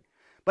to be.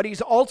 But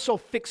he's also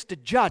fixed a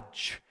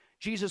judge.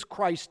 Jesus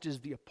Christ is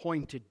the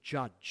appointed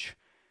judge,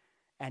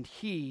 and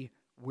he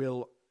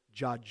will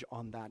judge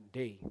on that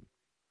day.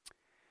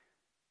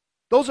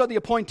 Those are the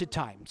appointed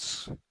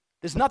times.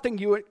 There's nothing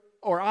you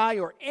or I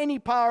or any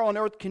power on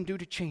earth can do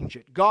to change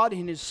it. God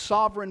in his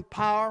sovereign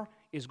power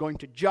is going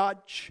to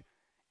judge,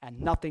 and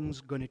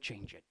nothing's going to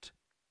change it.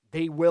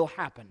 They will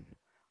happen.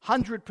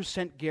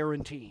 100%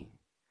 guarantee.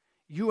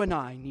 You and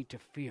I need to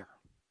fear.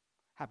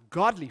 Have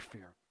godly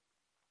fear.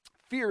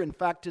 Fear, in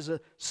fact, is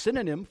a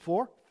synonym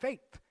for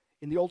faith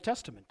in the Old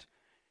Testament.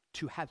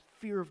 To have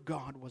fear of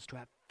God was to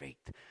have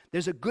faith.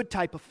 There's a good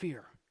type of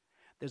fear.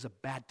 There's a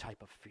bad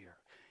type of fear.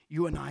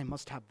 You and I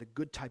must have the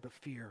good type of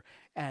fear,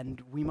 and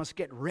we must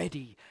get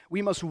ready.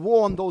 We must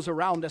warn those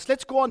around us.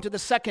 Let's go on to the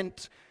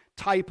second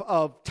type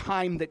of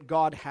time that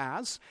God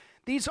has.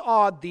 These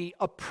are the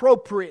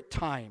appropriate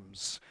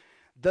times.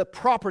 The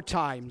proper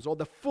times, or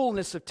the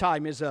fullness of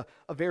time, is a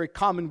very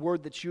common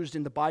word that's used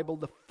in the Bible.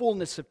 The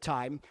fullness of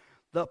time,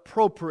 the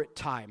appropriate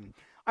time.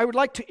 I would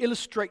like to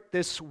illustrate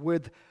this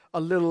with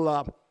a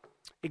little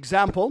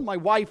example. My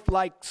wife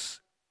likes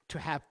to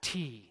have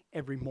tea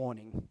every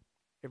morning.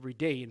 Every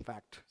day, in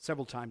fact,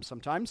 several times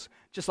sometimes,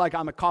 just like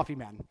I'm a coffee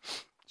man.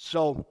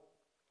 So,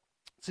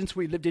 since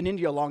we lived in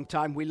India a long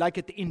time, we like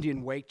it the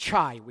Indian way.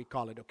 Chai, we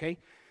call it, okay?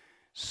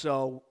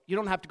 So, you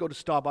don't have to go to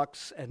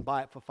Starbucks and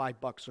buy it for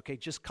 $5, okay?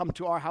 Just come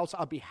to our house.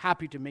 I'll be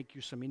happy to make you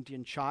some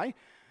Indian chai.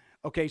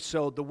 Okay,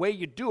 so the way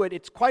you do it,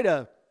 it's quite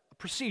a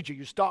procedure.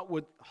 You start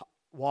with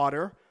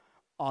water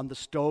on the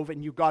stove,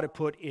 and you got to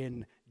put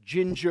in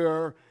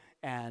ginger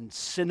and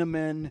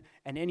cinnamon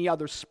and any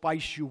other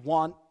spice you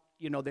want.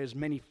 You know, there's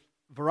many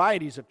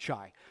varieties of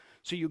chai.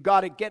 So you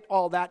got to get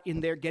all that in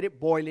there, get it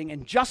boiling,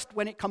 and just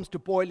when it comes to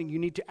boiling, you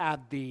need to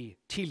add the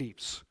tea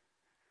leaves.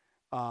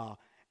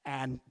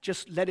 And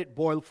just let it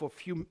boil for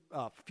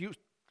a few,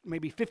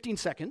 maybe 15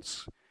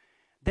 seconds.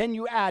 Then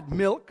you add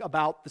milk,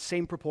 about the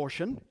same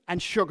proportion,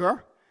 and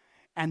sugar,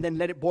 and then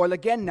let it boil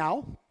again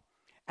now,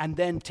 and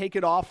then take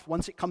it off.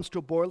 Once it comes to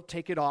a boil,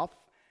 take it off,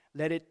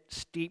 let it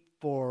steep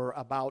for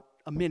about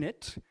a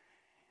minute,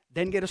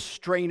 then get a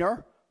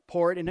strainer,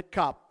 pour it in a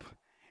cup,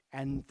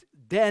 and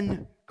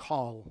then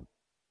call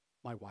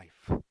my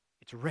wife.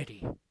 It's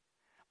ready.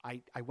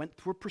 I went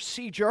through a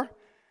procedure.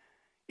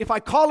 If I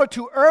call her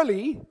too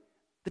early,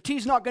 the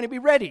tea's not going to be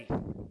ready.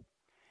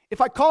 If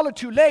I call her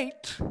too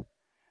late,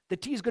 the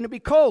tea's going to be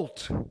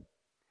cold.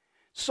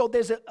 So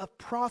there's a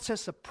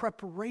process of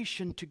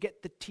preparation to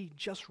get the tea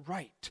just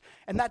right.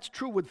 And that's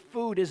true with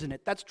food, isn't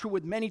it? That's true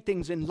with many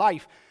things in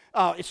life.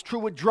 It's true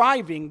with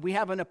driving. We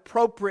have an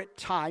appropriate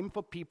time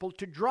for people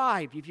to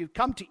drive. If you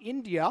come to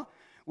India,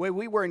 where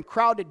we were in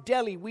crowded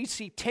Delhi, we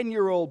see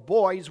 10-year-old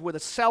boys with a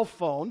cell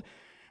phone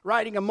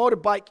riding a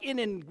motorbike in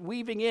and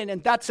weaving in,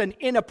 and that's an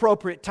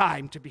inappropriate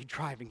time to be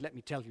driving, let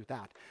me tell you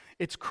that.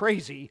 It's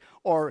crazy.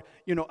 Or,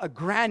 a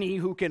granny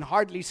who can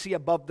hardly see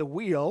above the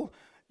wheel.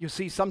 You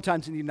see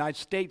sometimes in the United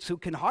States who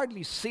can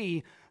hardly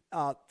see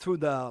through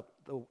the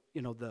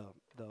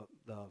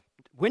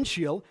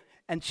windshield,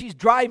 and she's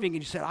driving,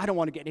 and you said, I don't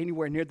want to get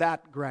anywhere near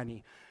that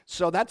granny.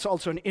 So that's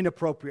also an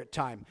inappropriate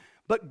time.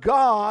 But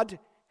God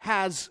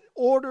has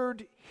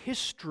ordered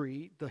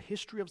history, the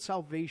history of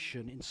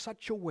salvation, in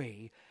such a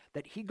way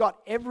that he got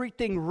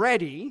everything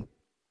ready,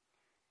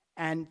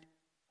 and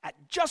at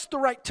just the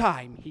right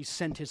time, he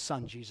sent his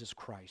son, Jesus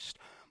Christ.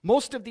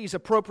 Most of these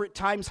appropriate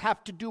times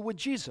have to do with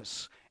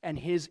Jesus and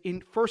his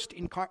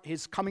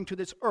coming to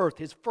this earth,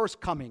 his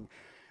first coming.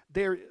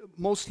 They're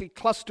mostly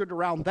clustered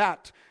around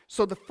that.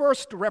 So the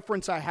first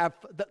reference I have,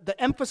 the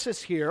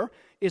emphasis here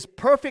is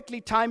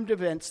perfectly timed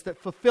events that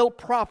fulfill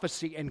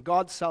prophecy and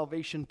God's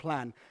salvation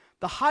plan.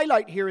 The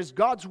highlight here is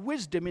God's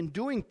wisdom in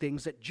doing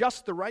things at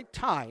just the right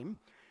time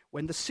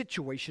when the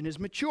situation is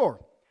mature.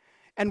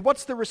 And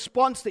what's the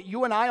response that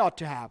you and I ought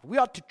to have? We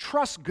ought to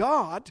trust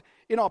God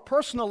in our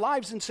personal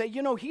lives and say,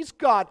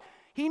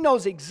 He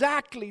knows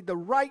exactly the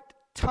right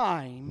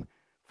time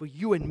for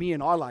you and me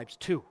in our lives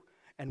too.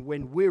 And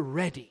when we're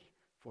ready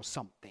for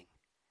something,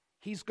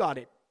 He's got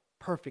it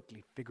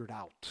perfectly figured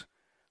out.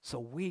 So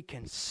we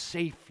can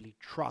safely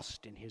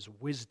trust in His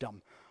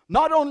wisdom.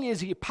 Not only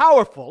is He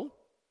powerful,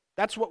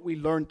 that's what we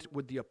learned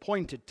with the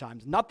appointed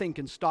times. Nothing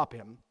can stop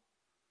Him.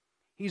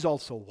 He's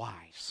also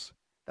wise.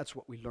 That's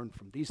what we learned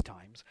from these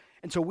times.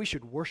 And so we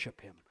should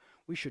worship Him.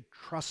 We should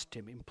trust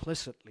Him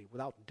implicitly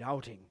without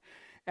doubting.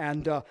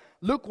 And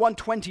Luke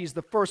 1:20 is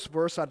the first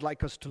verse I'd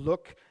like us to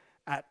look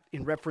at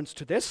in reference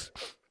to this.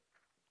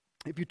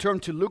 If you turn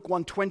to Luke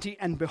 1:20,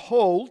 and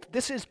behold,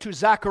 this is to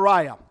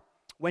Zechariah,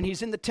 when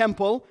he's in the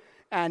temple,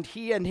 and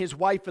he and his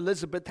wife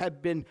Elizabeth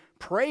had been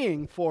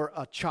praying for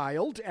a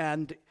child,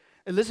 and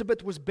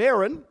Elizabeth was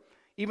barren,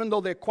 even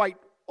though they're quite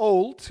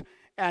old,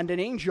 and an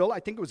angel, I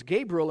think it was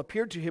Gabriel,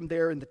 appeared to him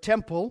there in the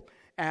temple,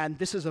 and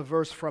this is a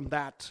verse from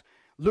that.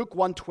 Luke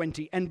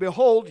 1:20, and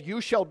behold, you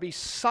shall be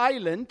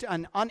silent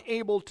and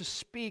unable to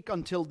speak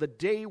until the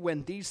day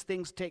when these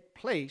things take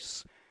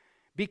place,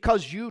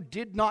 because you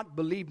did not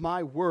believe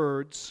my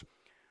words,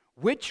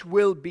 which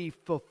will be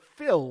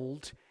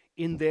fulfilled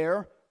in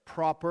their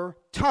proper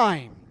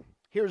time.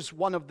 Here's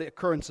one of the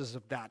occurrences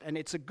of that, and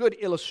it's a good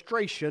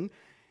illustration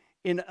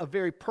in a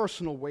very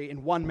personal way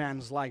in one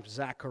man's life,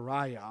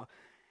 Zechariah.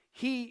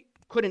 He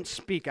couldn't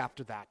speak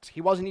after that.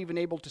 He wasn't even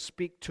able to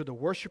speak to the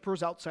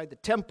worshipers outside the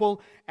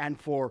temple, and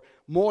for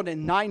more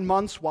than 9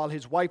 months while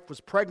his wife was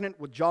pregnant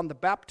with John the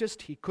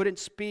Baptist, he couldn't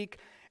speak.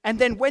 And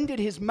then when did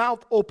his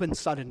mouth open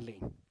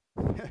suddenly?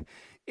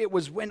 It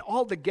was when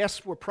all the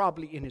guests were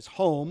probably in his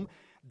home.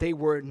 They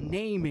were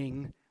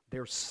naming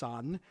their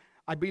son.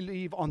 I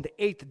believe on the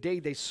 8th day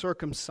they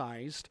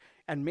circumcised,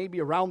 and maybe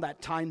around that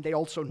time they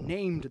also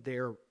named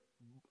their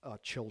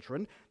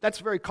children. That's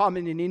very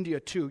common in India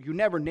too. You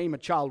never name a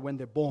child when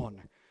they're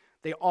born.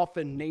 They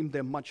often name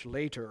them much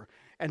later.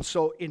 And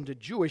so in the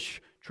Jewish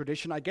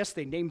tradition, I guess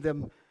they named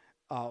them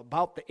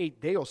about the 8th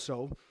day or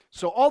so.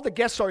 So all the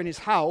guests are in his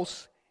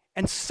house,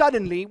 and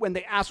suddenly when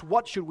they ask,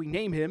 what should we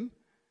name him?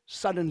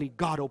 Suddenly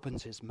God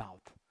opens his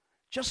mouth.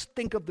 Just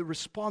think of the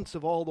response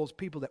of all those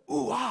people that,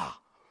 ooh, ah,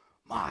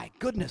 my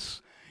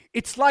goodness.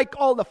 It's like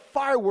all the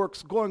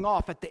fireworks going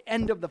off at the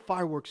end of the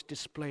fireworks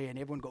display, and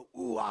everyone go,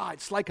 ooh, ah.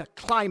 It's like a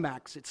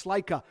climax. It's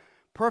like a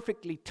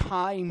perfectly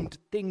timed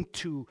thing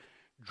to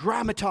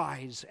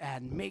dramatize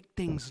and make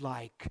things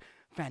like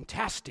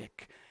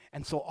fantastic.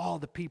 And so all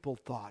the people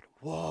thought,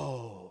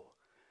 whoa,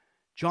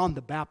 John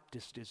the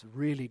Baptist is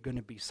really going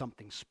to be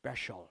something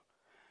special.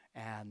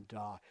 And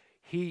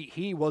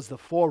he was the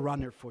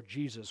forerunner for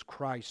Jesus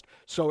Christ.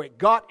 So it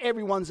got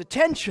everyone's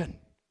attention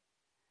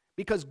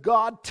because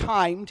God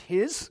timed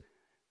his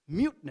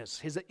muteness,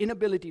 his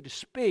inability to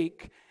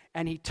speak,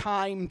 and he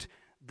timed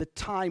the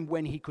time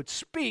when he could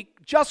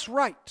speak just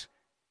right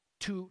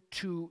to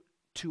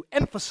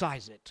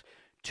emphasize it,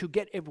 to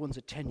get everyone's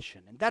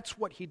attention. And that's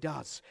what he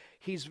does.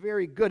 He's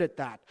very good at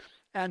that.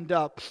 And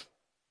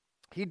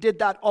he did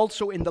that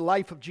also in the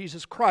life of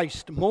Jesus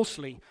Christ,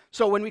 mostly.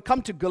 So when we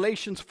come to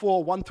Galatians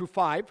 4, 1 through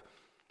 5,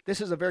 this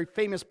is a very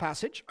famous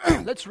passage.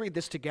 Let's read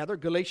this together.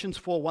 Galatians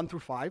 4, 1 through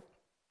 5.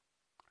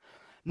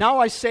 Now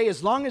I say,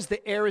 as long as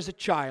the heir is a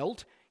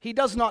child, he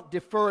does not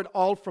differ at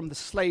all from the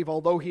slave,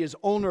 although he is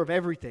owner of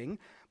everything,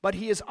 but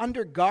he is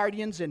under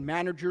guardians and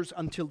managers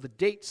until the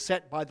date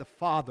set by the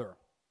father.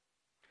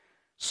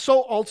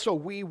 So also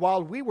we,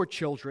 while we were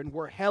children,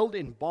 were held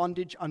in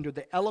bondage under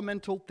the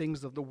elemental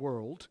things of the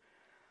world.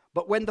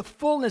 But when the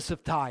fullness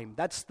of time,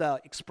 that's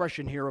the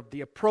expression here of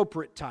the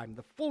appropriate time,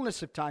 the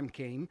fullness of time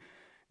came,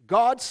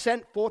 God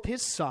sent forth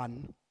his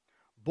Son,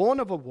 born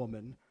of a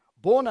woman,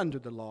 born under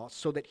the law,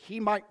 so that he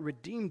might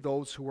redeem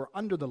those who were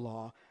under the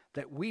law,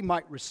 that we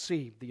might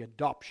receive the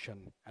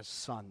adoption as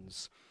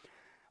sons.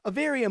 A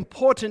very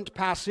important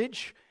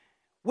passage.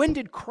 When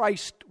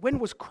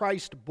was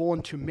Christ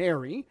born to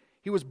Mary?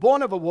 He was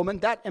born of a woman.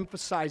 That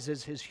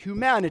emphasizes his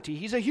humanity.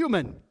 He's a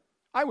human.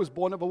 I was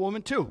born of a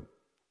woman too.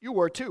 You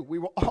were too. We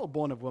were all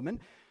born of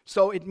women.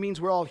 So it means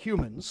we're all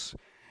humans.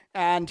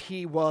 And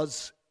he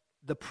was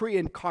the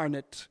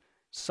pre-incarnate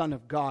Son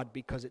of God,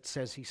 because it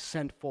says he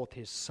sent forth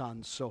his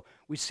Son. So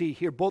we see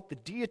here both the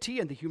deity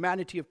and the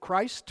humanity of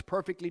Christ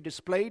perfectly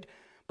displayed,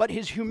 but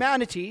his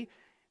humanity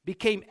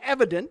became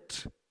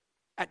evident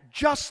at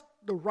just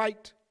the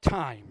right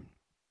time.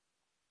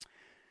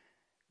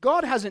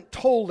 God hasn't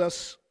told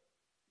us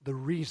the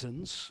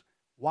reasons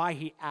why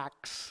he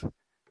acts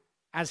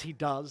as he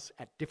does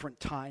at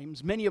different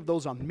times. Many of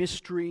those are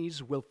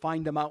mysteries. We'll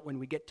find them out when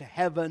we get to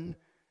heaven.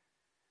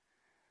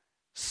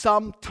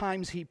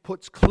 Sometimes he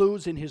puts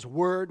clues in his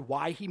word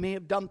why he may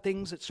have done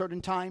things at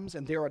certain times,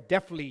 and there are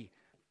definitely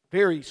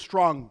very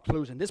strong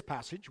clues in this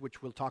passage,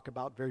 which we'll talk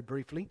about very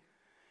briefly.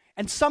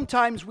 And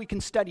sometimes we can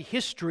study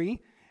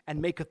history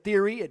and make a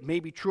theory. It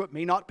may be true, it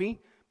may not be.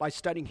 By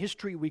studying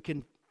history, we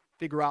can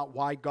figure out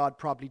why God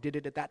probably did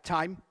it at that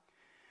time.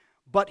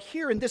 But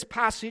here in this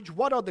passage,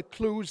 what are the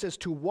clues as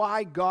to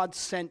why God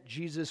sent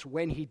Jesus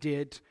when he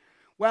did?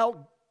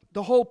 Well,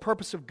 the whole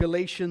purpose of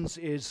Galatians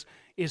is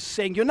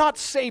saying you're not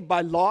saved by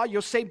law,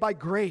 you're saved by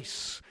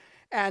grace.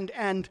 And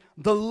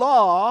the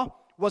law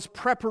was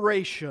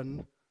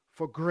preparation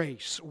for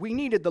grace. We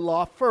needed the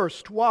law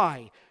first.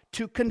 Why?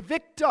 To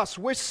convict us.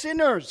 We're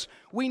sinners.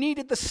 We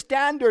needed the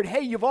standard.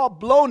 Hey, you've all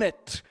blown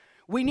it.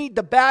 We need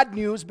the bad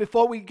news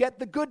before we get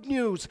the good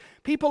news.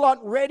 People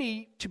aren't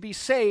ready to be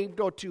saved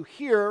or to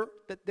hear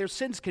that their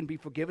sins can be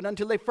forgiven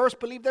until they first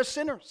believe they're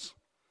sinners.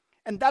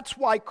 And that's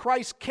why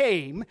Christ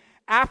came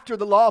after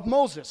the law of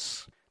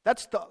Moses.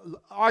 That's the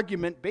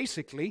argument,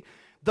 basically.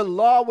 The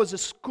law was a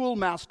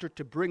schoolmaster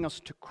to bring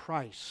us to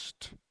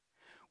Christ.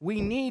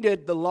 We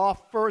needed the law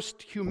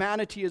first.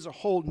 Humanity as a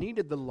whole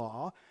needed the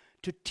law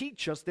to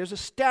teach us there's a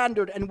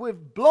standard, and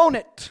we've blown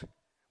it.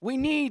 We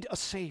need a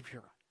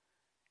Savior.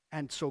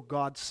 And so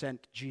God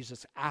sent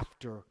Jesus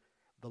after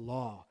the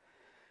law.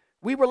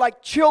 We were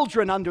like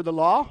children under the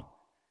law,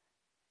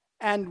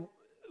 and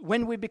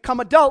when we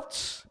become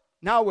adults,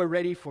 now we're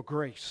ready for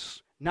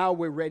grace. Now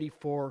we're ready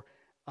for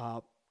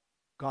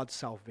God's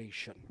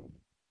salvation.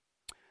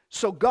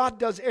 So God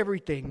does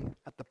everything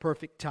at the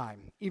perfect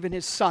time, even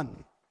his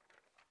Son.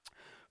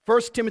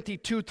 1 Timothy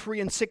 2, 3,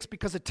 and 6,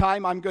 because of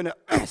time, I'm going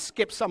to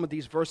skip some of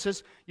these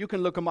verses. You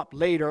can look them up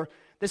later.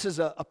 This is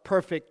a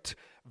perfect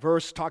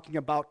verse talking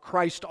about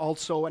Christ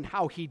also and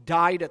how he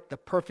died at the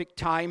perfect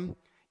time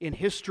in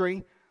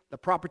history, the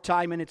proper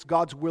time, and it's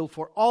God's will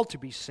for all to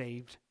be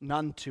saved,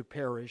 none to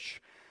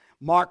perish.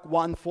 Mark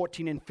 1,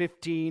 14 and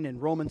 15,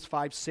 and Romans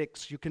 5,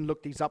 6. You can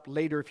look these up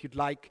later if you'd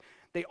like.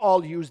 They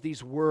all use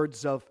these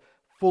words of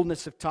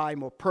fullness of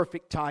time or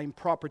perfect time,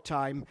 proper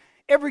time.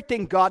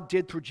 Everything God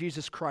did through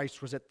Jesus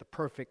Christ was at the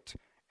perfect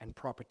and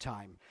proper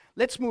time.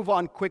 Let's move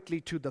on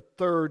quickly to the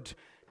third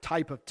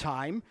type of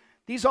time.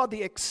 These are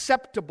the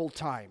acceptable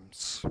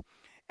times.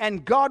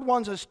 And God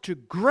wants us to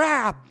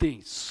grab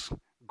these.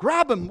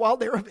 Grab them while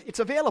it's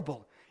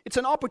available. It's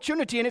an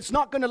opportunity and it's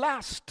not going to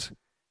last.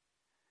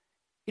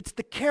 It's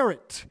the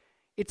carrot.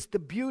 It's the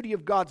beauty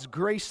of God's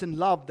grace and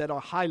love that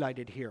are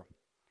highlighted here.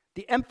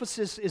 The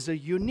emphasis is a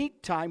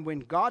unique time when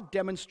God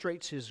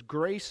demonstrates his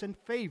grace and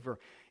favor.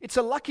 It's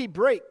a lucky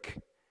break.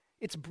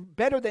 It's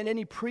better than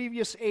any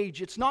previous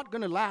age. It's not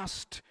going to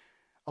last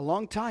a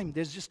long time.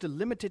 There's just a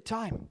limited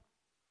time.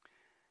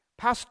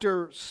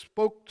 Pastor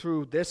spoke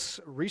through this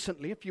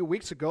recently, a few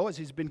weeks ago, as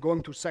he's been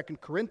going through 2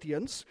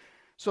 Corinthians.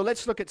 So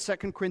let's look at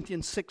 2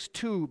 Corinthians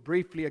 6:2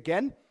 briefly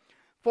again.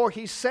 For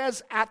he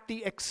says, at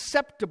the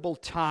acceptable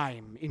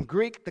time. In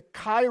Greek, the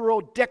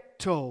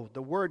kairodekto.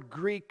 The word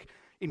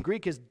in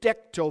Greek is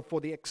dekto, for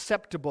the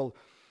acceptable.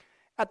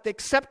 At the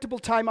acceptable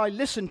time I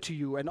listened to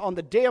you, and on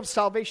the day of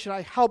salvation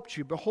I helped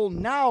you. Behold,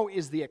 now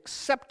is the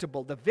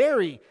acceptable, the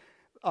very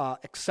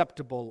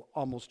acceptable,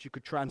 almost you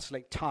could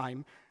translate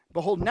time.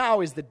 Behold,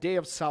 now is the day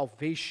of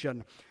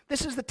salvation.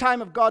 This is the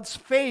time of God's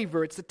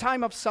favor. It's the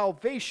time of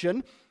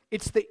salvation.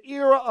 It's the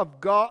era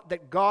of God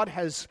that God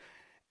has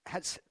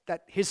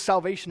that his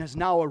salvation has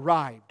now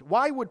arrived.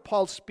 Why would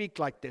Paul speak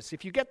like this?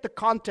 If you get the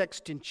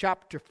context in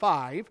chapter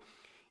 5,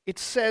 it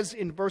says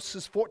in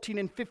verses 14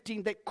 and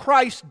 15 that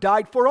Christ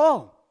died for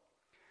all.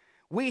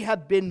 We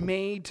have been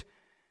made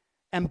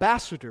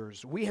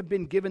ambassadors. We have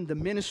been given the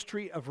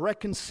ministry of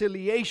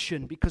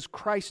reconciliation because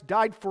Christ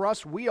died for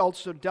us. We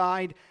also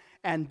died,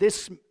 and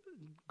this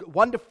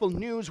wonderful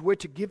news we're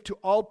to give to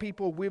all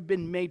people. We've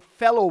been made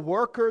fellow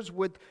workers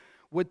with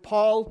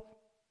Paul,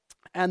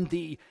 and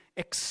the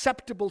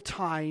acceptable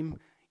time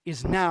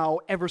is now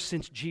ever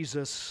since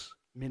Jesus'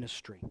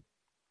 ministry.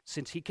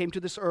 Since he came to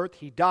this earth,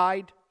 he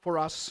died for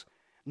us.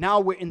 Now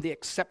we're in the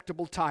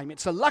acceptable time.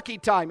 It's a lucky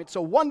time. It's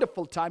a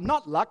wonderful time.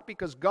 Not luck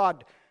because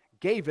God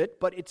gave it,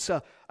 but it's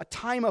a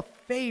time of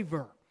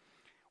favor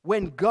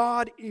when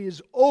God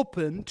is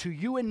open to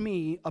you and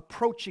me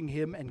approaching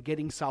him and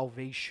getting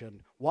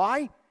salvation.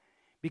 Why?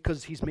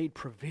 Because he's made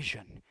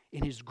provision.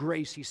 In his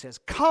grace, he says,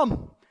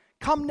 come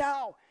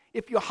now.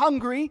 If you're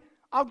hungry,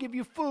 I'll give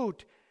you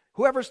food.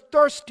 Whoever's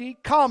thirsty,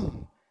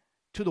 come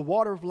to the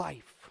water of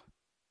life.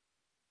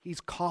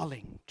 He's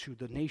calling to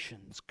the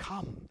nations,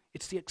 come.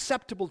 It's the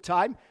acceptable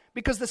time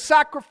because the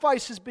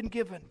sacrifice has been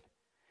given.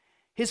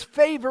 His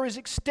favor is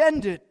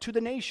extended to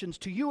the nations,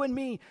 to you and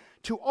me,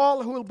 to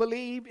all who will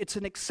believe. It's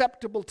an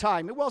acceptable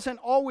time. It wasn't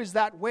always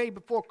that way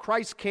before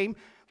Christ came.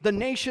 The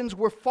nations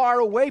were far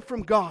away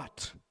from God.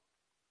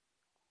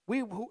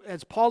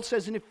 As Paul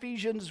says in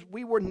Ephesians,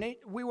 we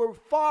were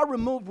far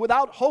removed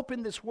without hope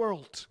in this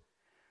world.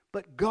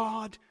 But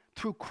God,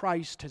 through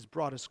Christ, has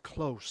brought us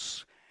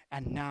close,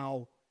 and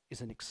now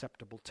is an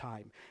acceptable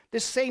time.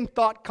 This same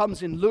thought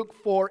comes in Luke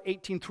 4,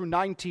 18 through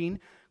 19.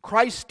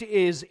 Christ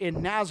is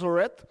in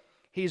Nazareth.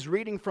 He's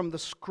reading from the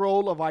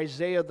scroll of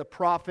Isaiah the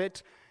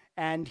prophet,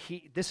 and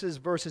this is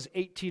verses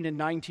 18 and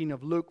 19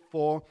 of Luke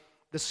 4.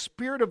 The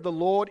Spirit of the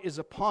Lord is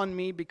upon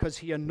me because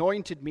he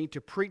anointed me to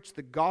preach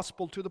the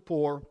gospel to the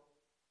poor.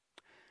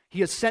 He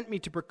has sent me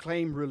to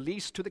proclaim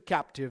release to the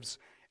captives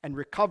and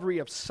recovery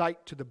of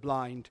sight to the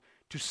blind,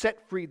 to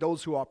set free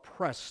those who are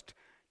oppressed,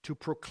 to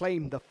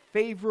proclaim the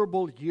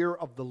favorable year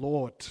of the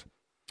Lord.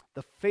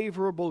 The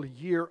favorable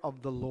year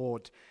of the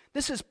Lord.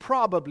 This is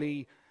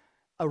probably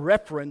a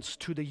reference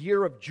to the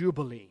year of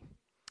Jubilee.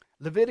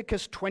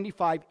 Leviticus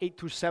 25, 8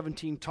 through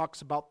 17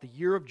 talks about the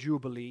year of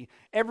Jubilee.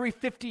 Every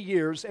 50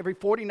 years, every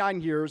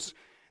 49 years,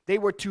 they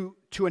were to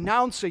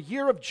announce a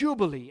year of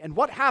Jubilee. And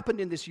what happened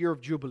in this year of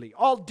Jubilee?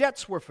 All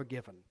debts were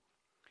forgiven.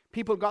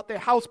 People got their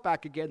house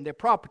back again, their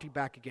property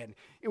back again.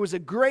 It was a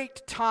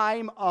great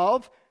time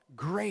of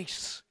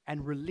grace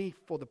and relief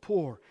for the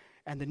poor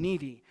and the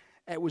needy.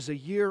 It was a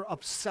year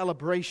of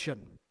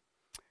celebration.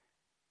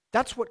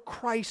 That's what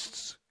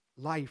Christ's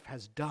life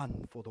has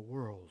done for the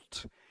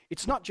world.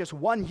 It's not just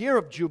 1 year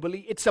of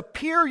Jubilee, it's a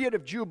period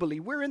of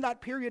Jubilee. We're in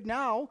that period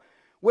now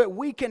where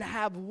we can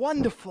have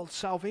wonderful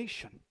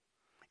salvation.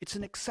 It's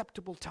an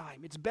acceptable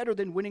time. It's better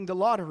than winning the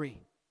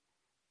lottery.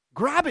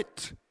 Grab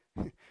it.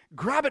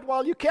 Grab it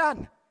while you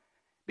can,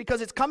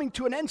 because it's coming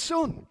to an end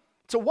soon.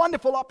 It's a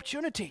wonderful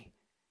opportunity.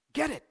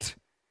 Get it.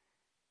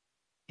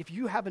 If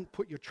you haven't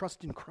put your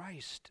trust in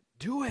Christ,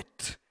 do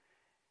it.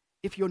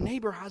 If your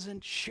neighbor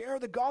hasn't, share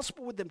the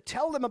gospel with them.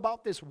 Tell them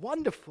about this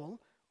wonderful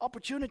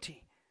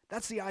opportunity.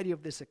 That's the idea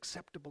of this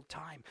acceptable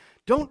time.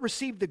 Don't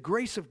receive the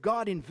grace of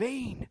God in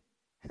vain.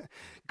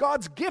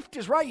 God's gift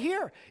is right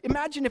here.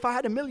 Imagine if I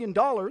had $1 million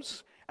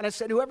and I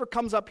said, whoever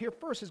comes up here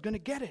first is going to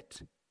get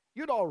it.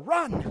 You'd all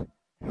run.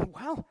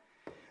 Well,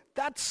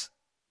 that's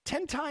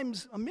 10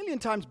 times, 1,000,000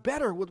 times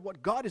better with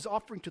what God is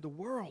offering to the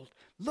world.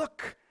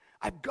 Look,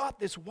 I've got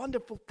this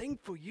wonderful thing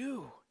for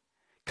you.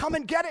 Come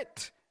and get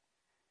it.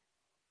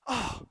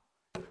 Oh,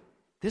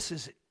 this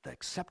is the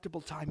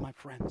acceptable time, my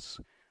friends.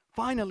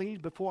 Finally,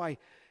 before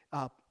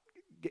I'm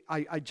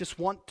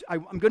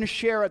going to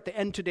share at the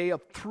end today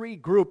of 3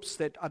 groups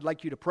that I'd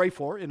like you to pray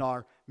for in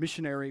our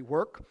missionary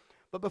work.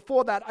 But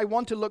before that, I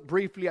want to look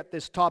briefly at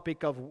this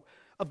topic of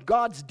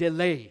God's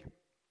delay.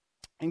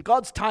 In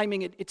God's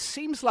timing, it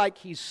seems like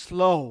He's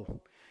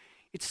slow.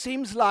 It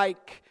seems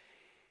like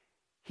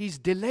He's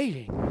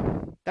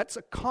delaying. That's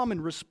a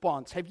common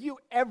response. Have you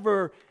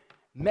ever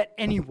met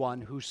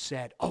anyone who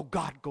said, oh,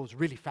 God goes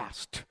really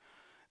fast.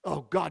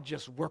 Oh, God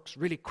just works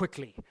really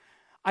quickly.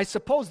 I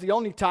suppose the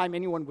only time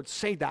anyone would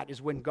say that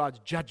is when God's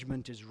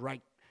judgment is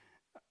right,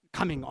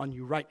 coming on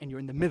you right, and you're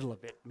in the middle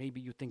of it.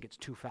 Maybe you think it's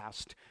too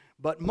fast.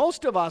 But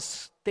most of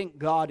us think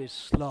God is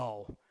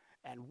slow.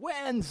 And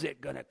when's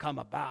it going to come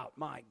about?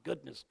 My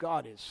goodness,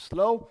 God is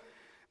slow.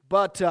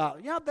 But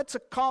that's a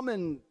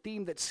common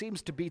theme that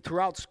seems to be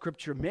throughout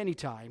Scripture many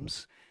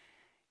times.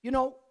 You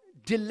know,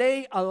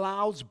 delay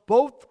allows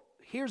both.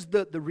 Here's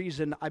the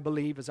reason I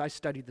believe as I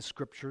study the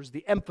Scriptures,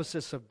 the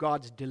emphasis of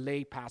God's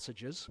delay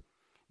passages.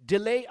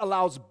 Delay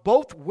allows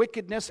both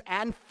wickedness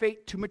and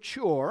faith to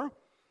mature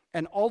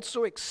and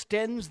also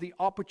extends the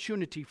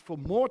opportunity for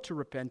more to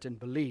repent and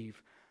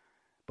believe,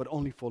 but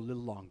only for a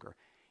little longer.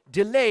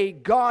 Delay,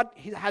 God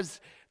has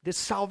this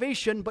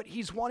salvation, but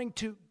He's wanting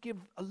to give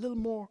a little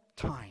more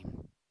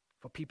time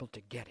for people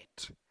to get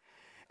it.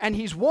 And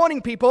He's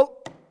warning people,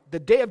 the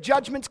day of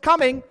judgment's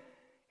coming,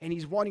 and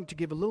He's wanting to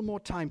give a little more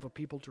time for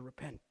people to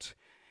repent.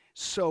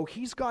 So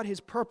He's got His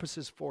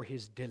purposes for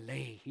His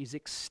delay. He's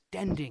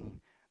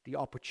extending the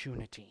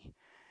opportunity.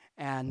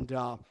 And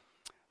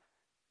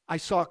I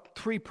saw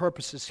 3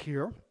 purposes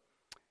here.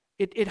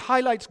 It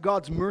highlights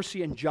God's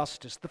mercy and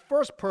justice. The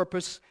first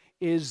purpose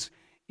is,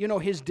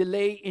 His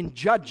delay in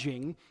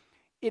judging.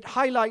 It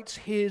highlights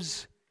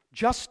His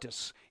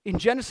justice. In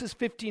Genesis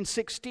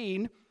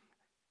 15:16,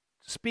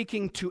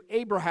 speaking to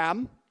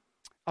Abraham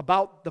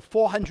about the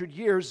 400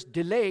 years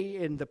delay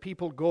in the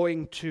people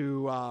going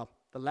to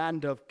the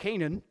land of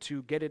Canaan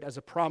to get it as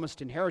a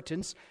promised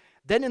inheritance,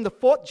 then in the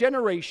 4th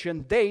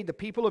generation, the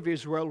people of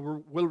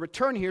Israel, will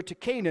return here to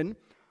Canaan,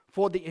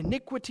 for the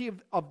iniquity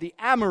of the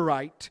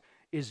Amorite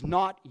is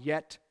not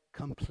yet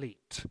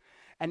complete.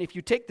 And if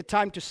you take the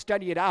time to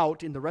study it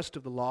out in the rest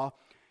of the law,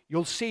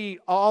 you'll see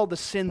all the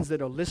sins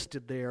that are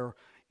listed there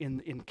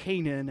in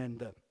Canaan, and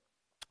the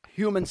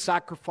human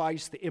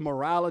sacrifice, the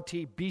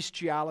immorality,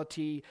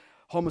 bestiality,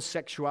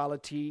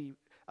 homosexuality,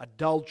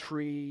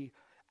 adultery,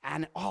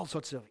 and all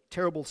sorts of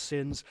terrible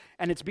sins.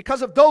 And it's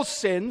because of those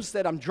sins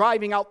that I'm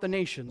driving out the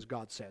nations,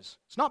 God says.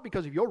 It's not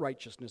because of your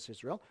righteousness,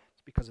 Israel.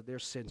 It's because of their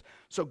sins.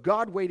 So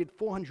God waited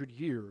 400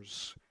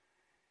 years,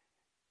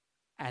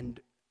 and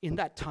in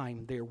that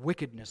time, their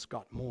wickedness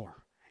got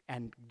more.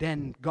 And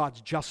then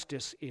God's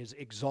justice is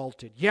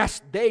exalted.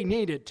 Yes, they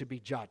needed to be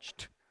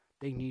judged.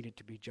 They needed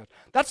to be judged.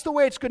 That's the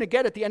way it's going to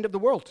get at the end of the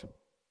world.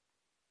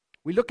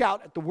 We look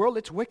out at the world,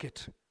 it's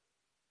wicked.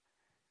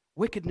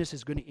 Wickedness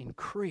is going to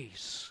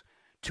increase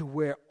to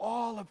where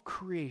all of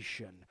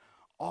creation,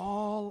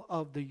 all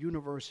of the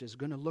universe is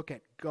going to look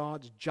at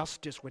God's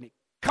justice when it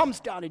comes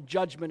down in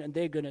judgment, and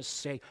they're going to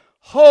say,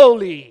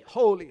 holy,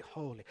 holy,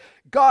 holy.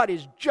 God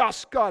is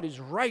just, God is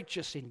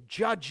righteous in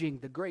judging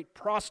the great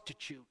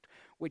prostitute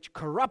which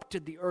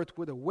corrupted the earth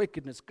with her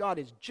wickedness. God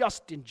is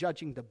just in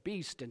judging the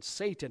beast and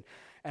Satan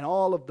and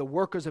all of the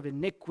workers of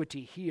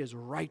iniquity. He is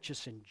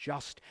righteous and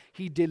just.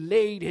 He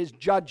delayed His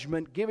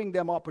judgment, giving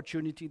them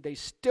opportunity. They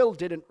still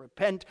didn't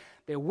repent.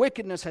 Their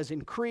wickedness has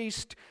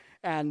increased,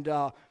 and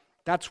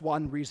that's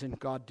one reason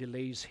God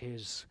delays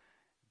His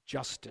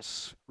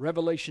justice.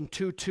 Revelation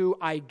 2:2,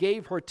 I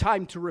gave her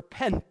time to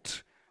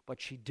repent, but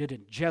she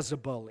didn't.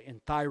 Jezebel in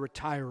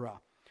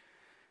Thyatira.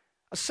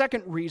 A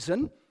second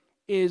reason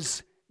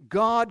is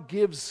God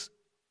gives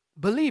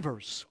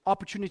believers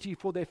opportunity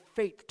for their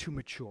faith to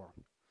mature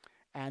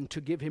and to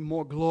give Him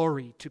more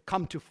glory, to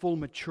come to full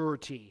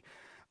maturity.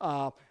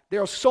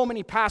 There are so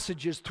many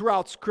passages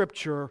throughout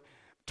Scripture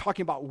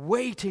talking about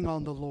waiting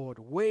on the Lord,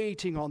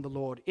 waiting on the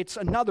Lord. It's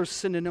another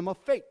synonym of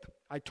faith.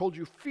 I told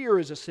you fear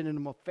is a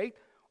synonym of faith.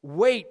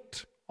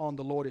 Wait on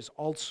the Lord is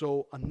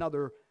also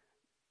another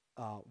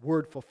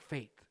word for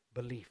faith,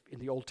 belief, in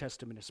the Old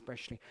Testament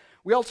especially.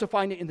 We also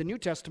find it in the New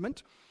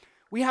Testament.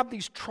 We have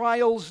these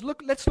trials.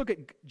 Let's look at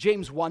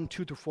James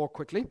 1:2-4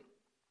 quickly.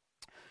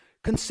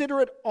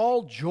 Consider it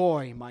all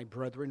joy, my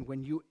brethren,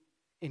 when you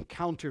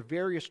encounter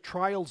various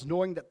trials,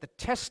 knowing that the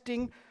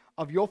testing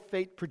of your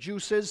faith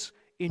produces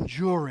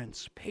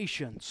endurance,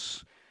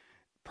 patience,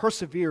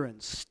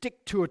 perseverance,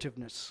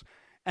 stick-to-itiveness.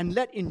 And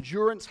let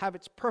endurance have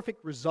its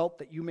perfect result,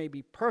 that you may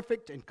be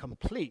perfect and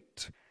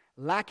complete,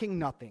 lacking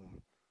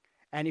nothing.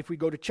 And if we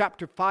go to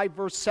chapter 5,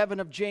 verse 7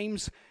 of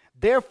James,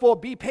 therefore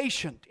be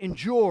patient,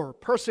 endure,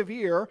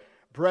 persevere,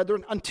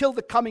 brethren, until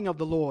the coming of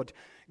the Lord.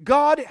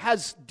 God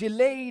has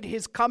delayed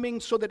his coming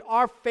so that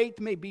our faith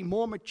may be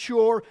more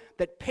mature,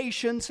 that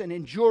patience and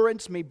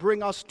endurance may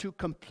bring us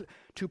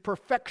to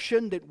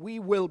perfection, that we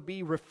will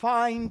be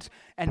refined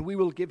and we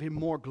will give him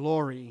more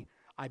glory,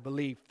 I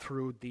believe,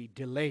 through the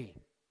delay.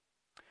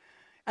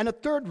 And a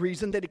third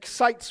reason that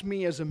excites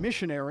me as a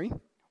missionary,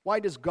 why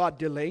does God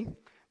delay?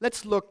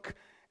 Let's look,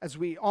 as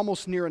we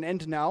almost near an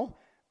end now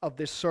of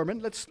this sermon,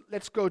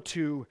 let's go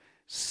to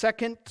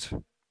 2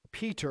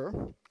 Peter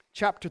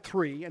chapter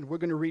 3, and we're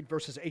going to read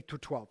verses 8 through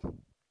 12.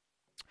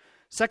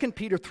 2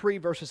 Peter 3,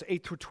 verses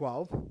 8 through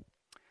 12.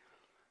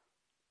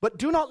 But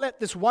do not let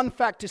this one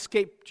fact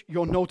escape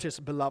your notice,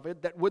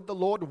 beloved, that with the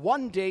Lord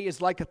 1 day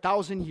is like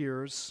 1,000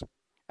 years,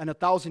 and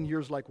 1,000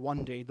 years like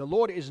 1 day. The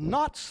Lord is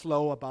not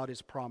slow about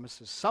his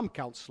promises, some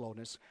count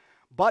slowness,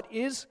 but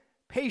is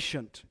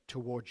patient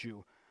towards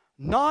you,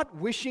 not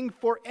wishing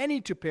for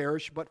any to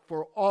perish, but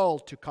for all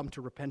to come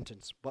to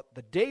repentance. But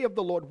the day of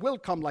the Lord will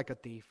come like a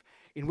thief,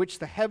 in which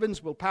the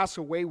heavens will pass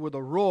away with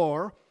a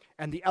roar,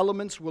 and the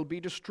elements will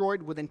be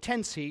destroyed with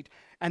intense heat,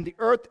 and the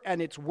earth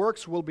and its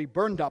works will be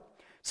burned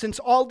up. Since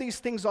all these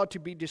things are to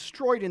be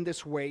destroyed in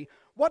this way,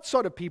 what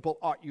sort of people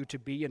ought you to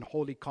be in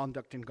holy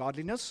conduct and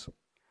godliness?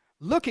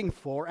 Looking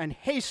for and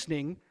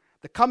hastening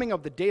the coming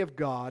of the day of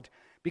God,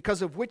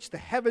 because of which the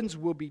heavens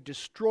will be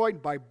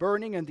destroyed by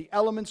burning, and the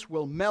elements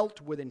will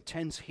melt with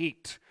intense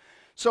heat.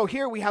 So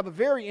here we have a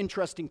very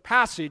interesting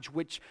passage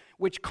which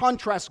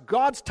contrasts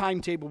God's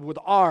timetable with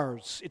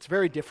ours. It's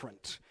very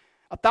different.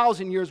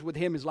 1,000 years with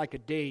him is like a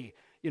day.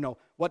 You know,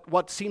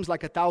 what seems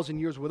like 1,000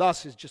 years with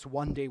us is just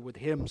 1 day with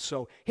him.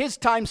 So his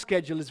time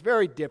schedule is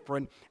very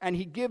different, and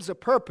he gives a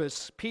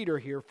purpose, Peter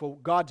here, for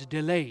God's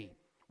delay.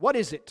 What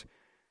is it?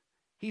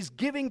 He's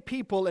giving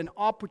people an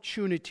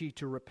opportunity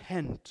to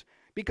repent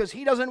because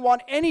he doesn't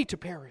want any to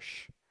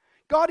perish.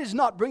 God is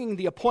not bringing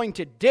the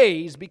appointed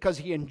days because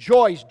he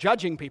enjoys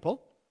judging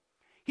people.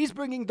 He's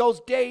bringing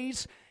those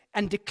days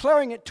and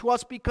declaring it to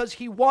us because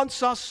he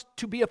wants us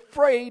to be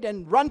afraid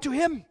and run to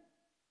him.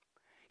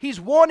 He's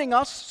warning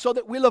us so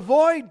that we'll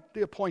avoid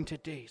the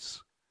appointed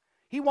days.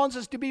 He wants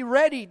us to be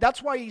ready.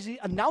 That's why he's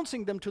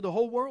announcing them to the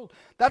whole world.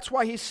 That's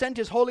why he sent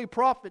his holy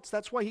prophets.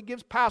 That's why he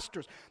gives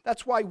pastors.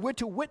 That's why we're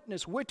to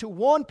witness. We're to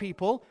warn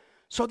people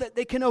so that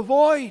they can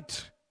avoid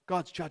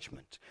God's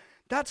judgment.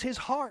 That's his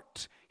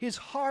heart. His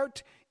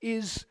heart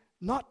is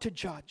not to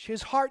judge.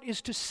 His heart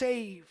is to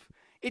save.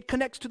 It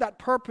connects to that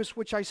purpose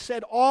which I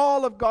said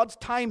all of God's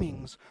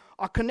timings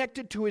are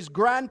connected to his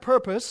grand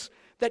purpose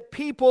that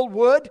people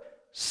would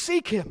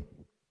seek him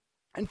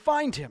and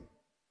find him.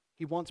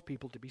 He wants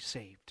people to be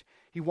saved.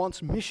 He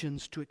wants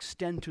missions to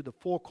extend to the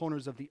four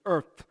corners of the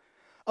earth.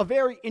 A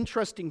very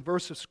interesting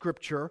verse of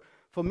Scripture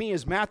for me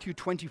is Matthew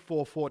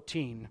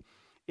 24:14.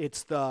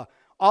 It's the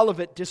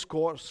Olivet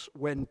Discourse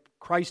when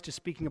Christ is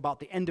speaking about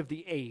the end of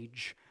the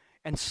age.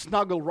 And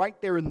snuggled right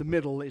there in the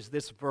middle is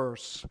this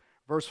verse,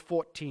 verse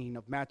 14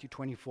 of Matthew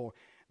 24.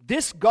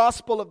 This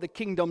gospel of the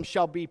kingdom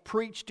shall be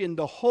preached in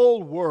the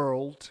whole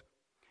world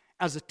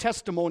as a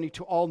testimony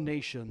to all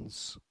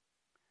nations.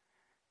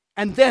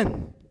 And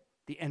then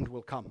the end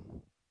will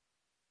come.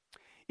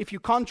 If you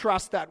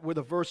contrast that with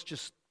a verse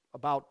just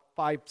about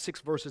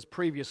 5-6 verses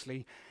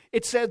previously,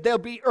 it said there'll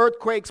be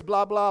earthquakes,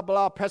 blah, blah,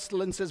 blah,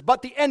 pestilences,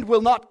 but the end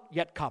will not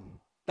yet come.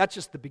 That's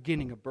just the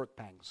beginning of birth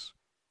pangs.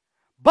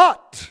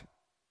 But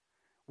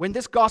when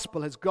this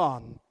gospel has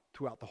gone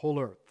throughout the whole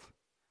earth,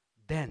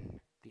 then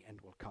the end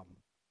will come.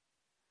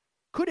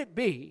 Could it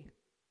be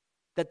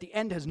that the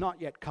end has not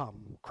yet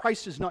come?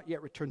 Christ has not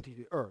yet returned to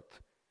the earth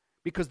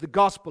because the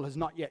gospel has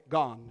not yet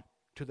gone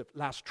to the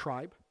last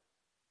tribe?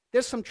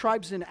 There's some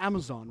tribes in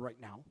Amazon right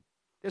now.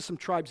 There's some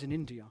tribes in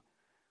India.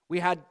 We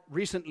had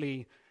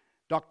recently,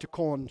 Dr.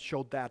 Korn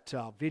showed that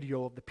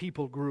video of the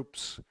people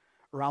groups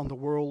around the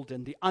world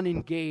and the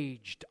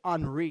unengaged,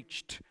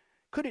 unreached.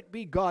 Could it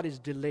be God is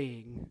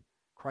delaying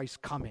Christ's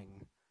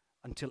coming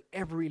until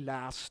every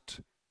last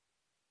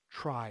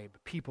tribe,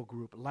 people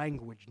group,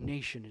 language,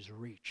 nation is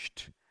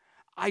reached?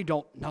 I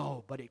don't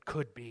know, but it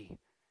could be.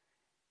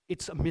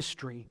 It's a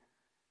mystery.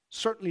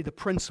 Certainly the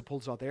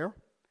principles are there.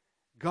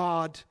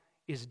 God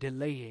is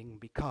delaying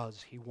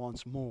because he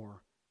wants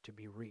more to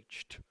be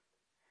reached.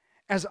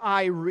 As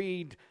I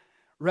read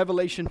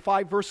Revelation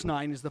 5 verse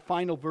 9 is the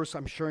final verse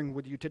I'm sharing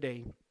with you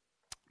today.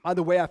 By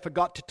the way, I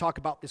forgot to talk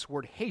about this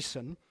word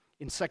hasten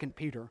in 2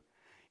 Peter.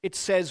 It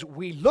says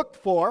we look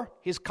for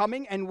his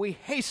coming and we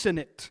hasten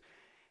it.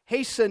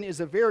 Hasten is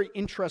a very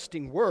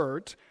interesting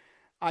word.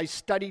 I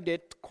studied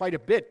it quite a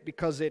bit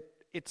because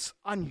it's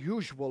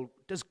unusual.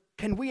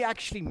 Can we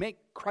actually make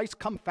Christ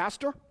come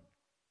faster?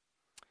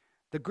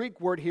 The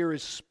Greek word here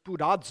is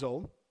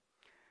spoudazo.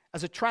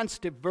 As a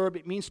transitive verb,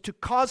 it means to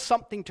cause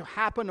something to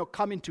happen or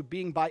come into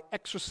being by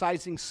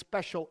exercising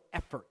special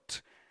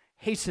effort,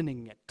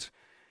 hastening it.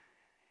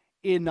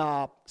 In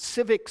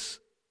civics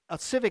A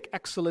civic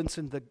excellence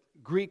in the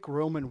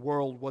Greek-Roman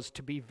world was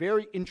to be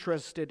very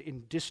interested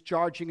in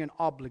discharging an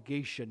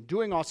obligation,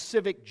 doing our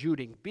civic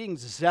duty, being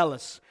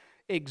zealous,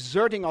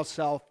 exerting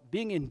ourselves,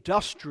 being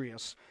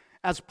industrious,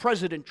 as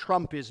President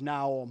Trump is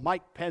now, or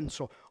Mike Pence,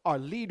 or our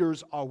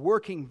leaders are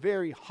working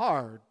very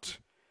hard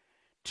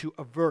to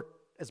avert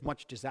as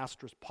much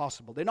disaster as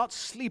possible. They're not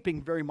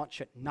sleeping very much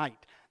at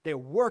night. They're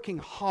working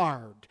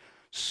hard.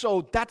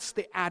 So that's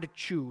the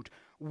attitude.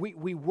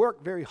 We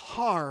work very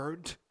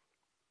hard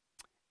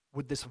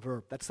with this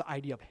verb. That's the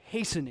idea of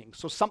hastening.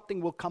 So something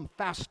will come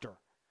faster.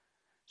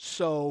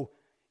 So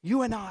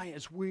you and I,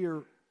 as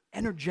we're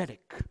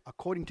energetic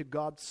according to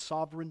God's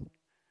sovereign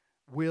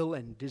will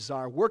and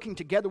desire, working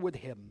together with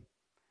Him,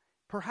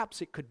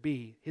 perhaps it could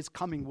be His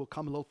coming will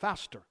come a little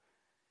faster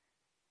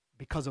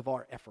because of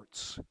our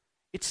efforts.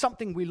 It's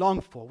something we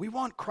long for. We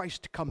want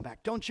Christ to come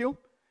back, don't you?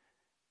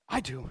 I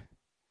do.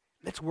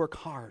 Let's work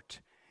hard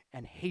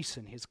and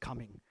hasten His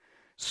coming.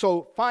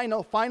 So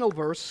final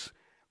verse,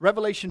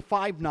 Revelation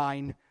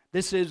 5:9.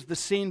 This is the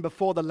scene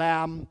before the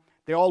Lamb.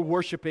 They're all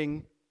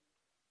worshiping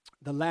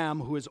the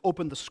Lamb who has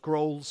opened the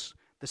scrolls,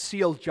 the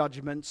sealed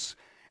judgments.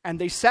 And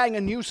they sang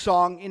a new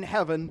song in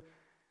heaven,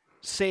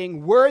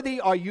 saying,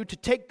 "Worthy are you to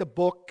take the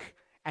book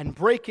and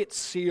break its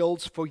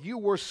seals, for you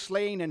were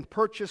slain and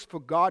purchased for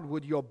God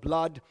with your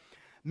blood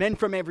men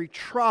from every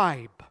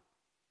tribe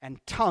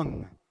and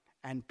tongue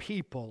and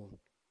people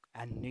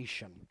and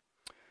nation."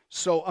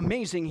 So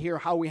amazing here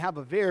how we have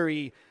a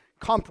very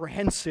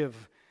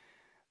comprehensive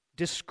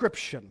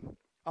description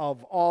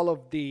of all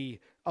of the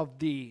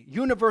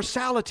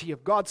universality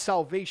of God's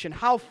salvation,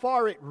 how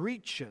far it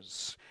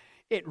reaches.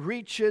 It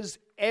reaches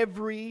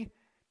every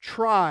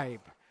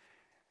tribe.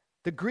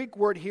 The Greek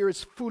word here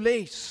is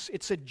phoules.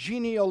 It's a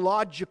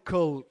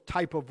genealogical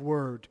type of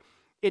word.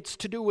 It's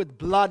to do with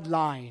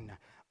bloodline,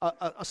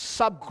 a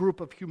subgroup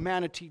of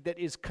humanity that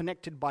is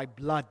connected by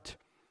blood.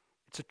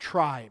 It's a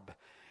tribe.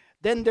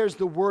 Then there's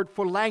the word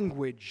for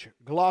language,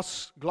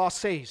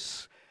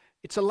 glosses.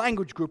 It's a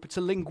language group. It's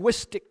a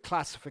linguistic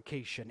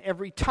classification.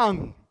 Every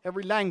tongue,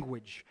 every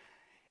language,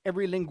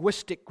 every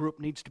linguistic group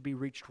needs to be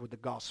reached with the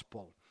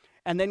gospel.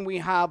 And then we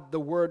have the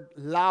word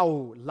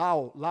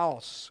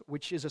laos,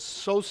 which is a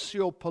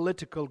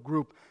socio-political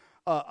group,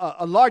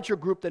 a larger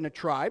group than a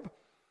tribe.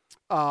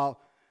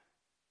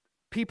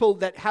 People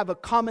that have a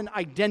common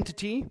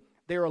identity.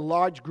 They're a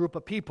large group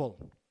of people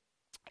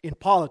in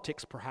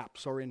politics,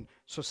 perhaps, or in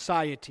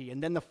society.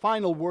 And then the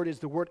final word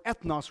is the word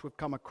ethnos we've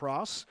come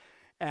across.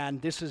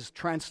 And this is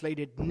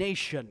translated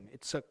nation.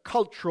 It's a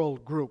cultural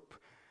group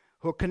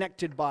who are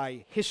connected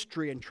by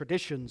history and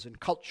traditions and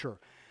culture.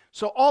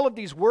 So all of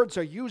these words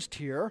are used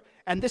here,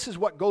 and this is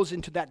what goes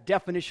into that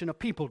definition of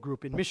people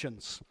group in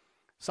missions.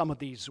 Some of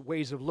these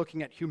ways of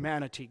looking at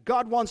humanity.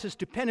 God wants us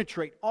to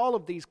penetrate all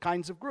of these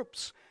kinds of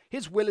groups.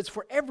 His will is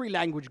for every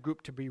language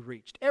group to be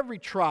reached, every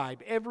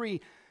tribe,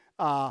 every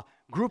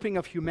grouping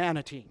of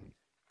humanity.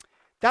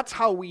 That's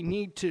how we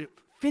need to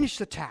finish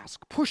the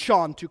task, push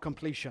on to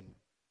completion.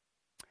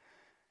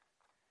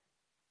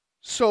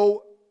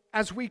 So,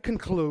 as we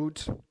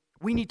conclude,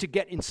 we need to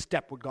get in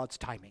step with God's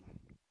timing.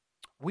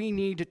 We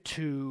need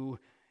to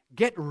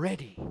get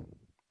ready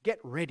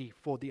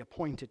for the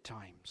appointed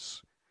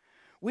times.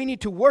 We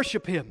need to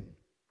worship Him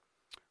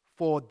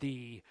for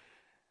the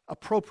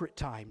appropriate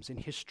times in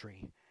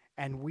history,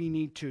 and we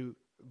need to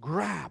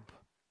grab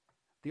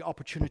the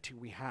opportunity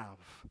we have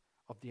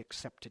of the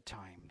accepted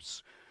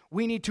times.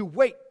 We need to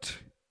wait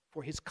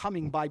for His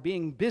coming by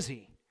being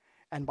busy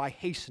and by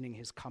hastening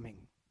His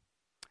coming.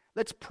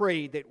 Let's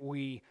pray that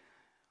we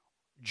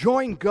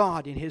join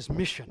God in His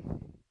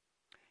mission.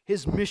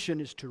 His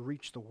mission is to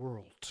reach the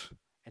world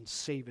and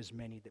save as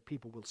many that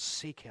people will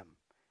seek Him.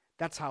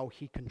 That's how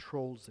He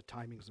controls the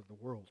timings of the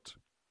world.